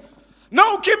flames.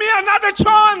 No, give me another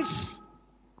chance.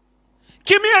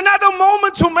 Give me another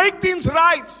moment to make things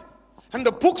right. And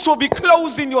the books will be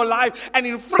closed in your life and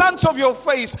in front of your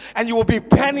face, and you will be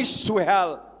banished to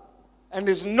hell. And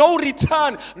there's no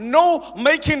return, no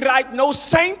making right, no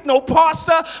saint, no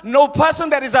pastor, no person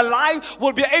that is alive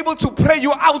will be able to pray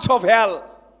you out of hell.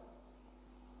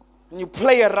 And you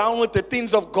play around with the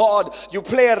things of God. You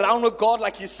play around with God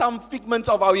like he's some figment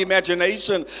of our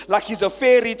imagination, like he's a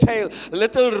fairy tale,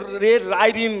 Little Red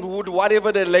Riding Hood,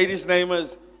 whatever the lady's name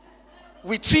is.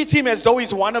 We treat him as though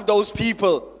he's one of those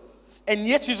people. And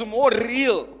yet he's more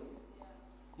real,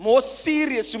 more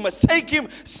serious. You must take him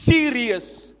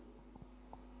serious.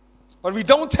 But we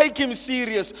don't take him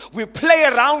serious. We play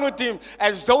around with him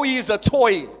as though he is a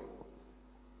toy.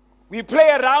 We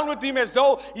play around with him as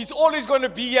though he's always going to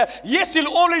be here. Yes, he'll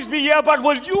always be here, but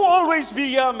will you always be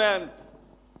here, man?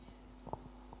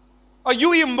 Are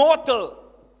you immortal?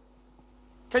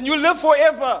 Can you live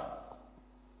forever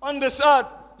on this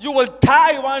earth? You will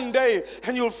die one day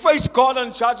and you'll face God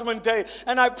on Judgment Day.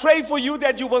 And I pray for you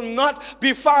that you will not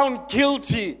be found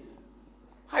guilty.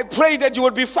 I pray that you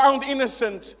will be found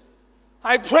innocent.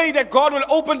 I pray that God will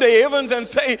open the heavens and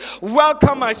say,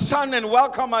 welcome my son and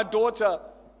welcome my daughter.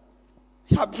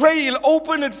 I pray he'll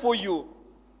open it for you.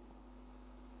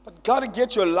 But got to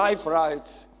get your life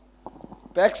right.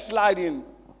 Backsliding.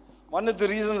 One of the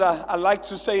reasons I like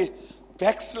to say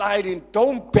backsliding,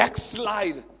 don't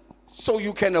backslide so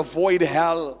you can avoid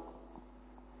hell.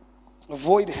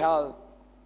 Avoid hell.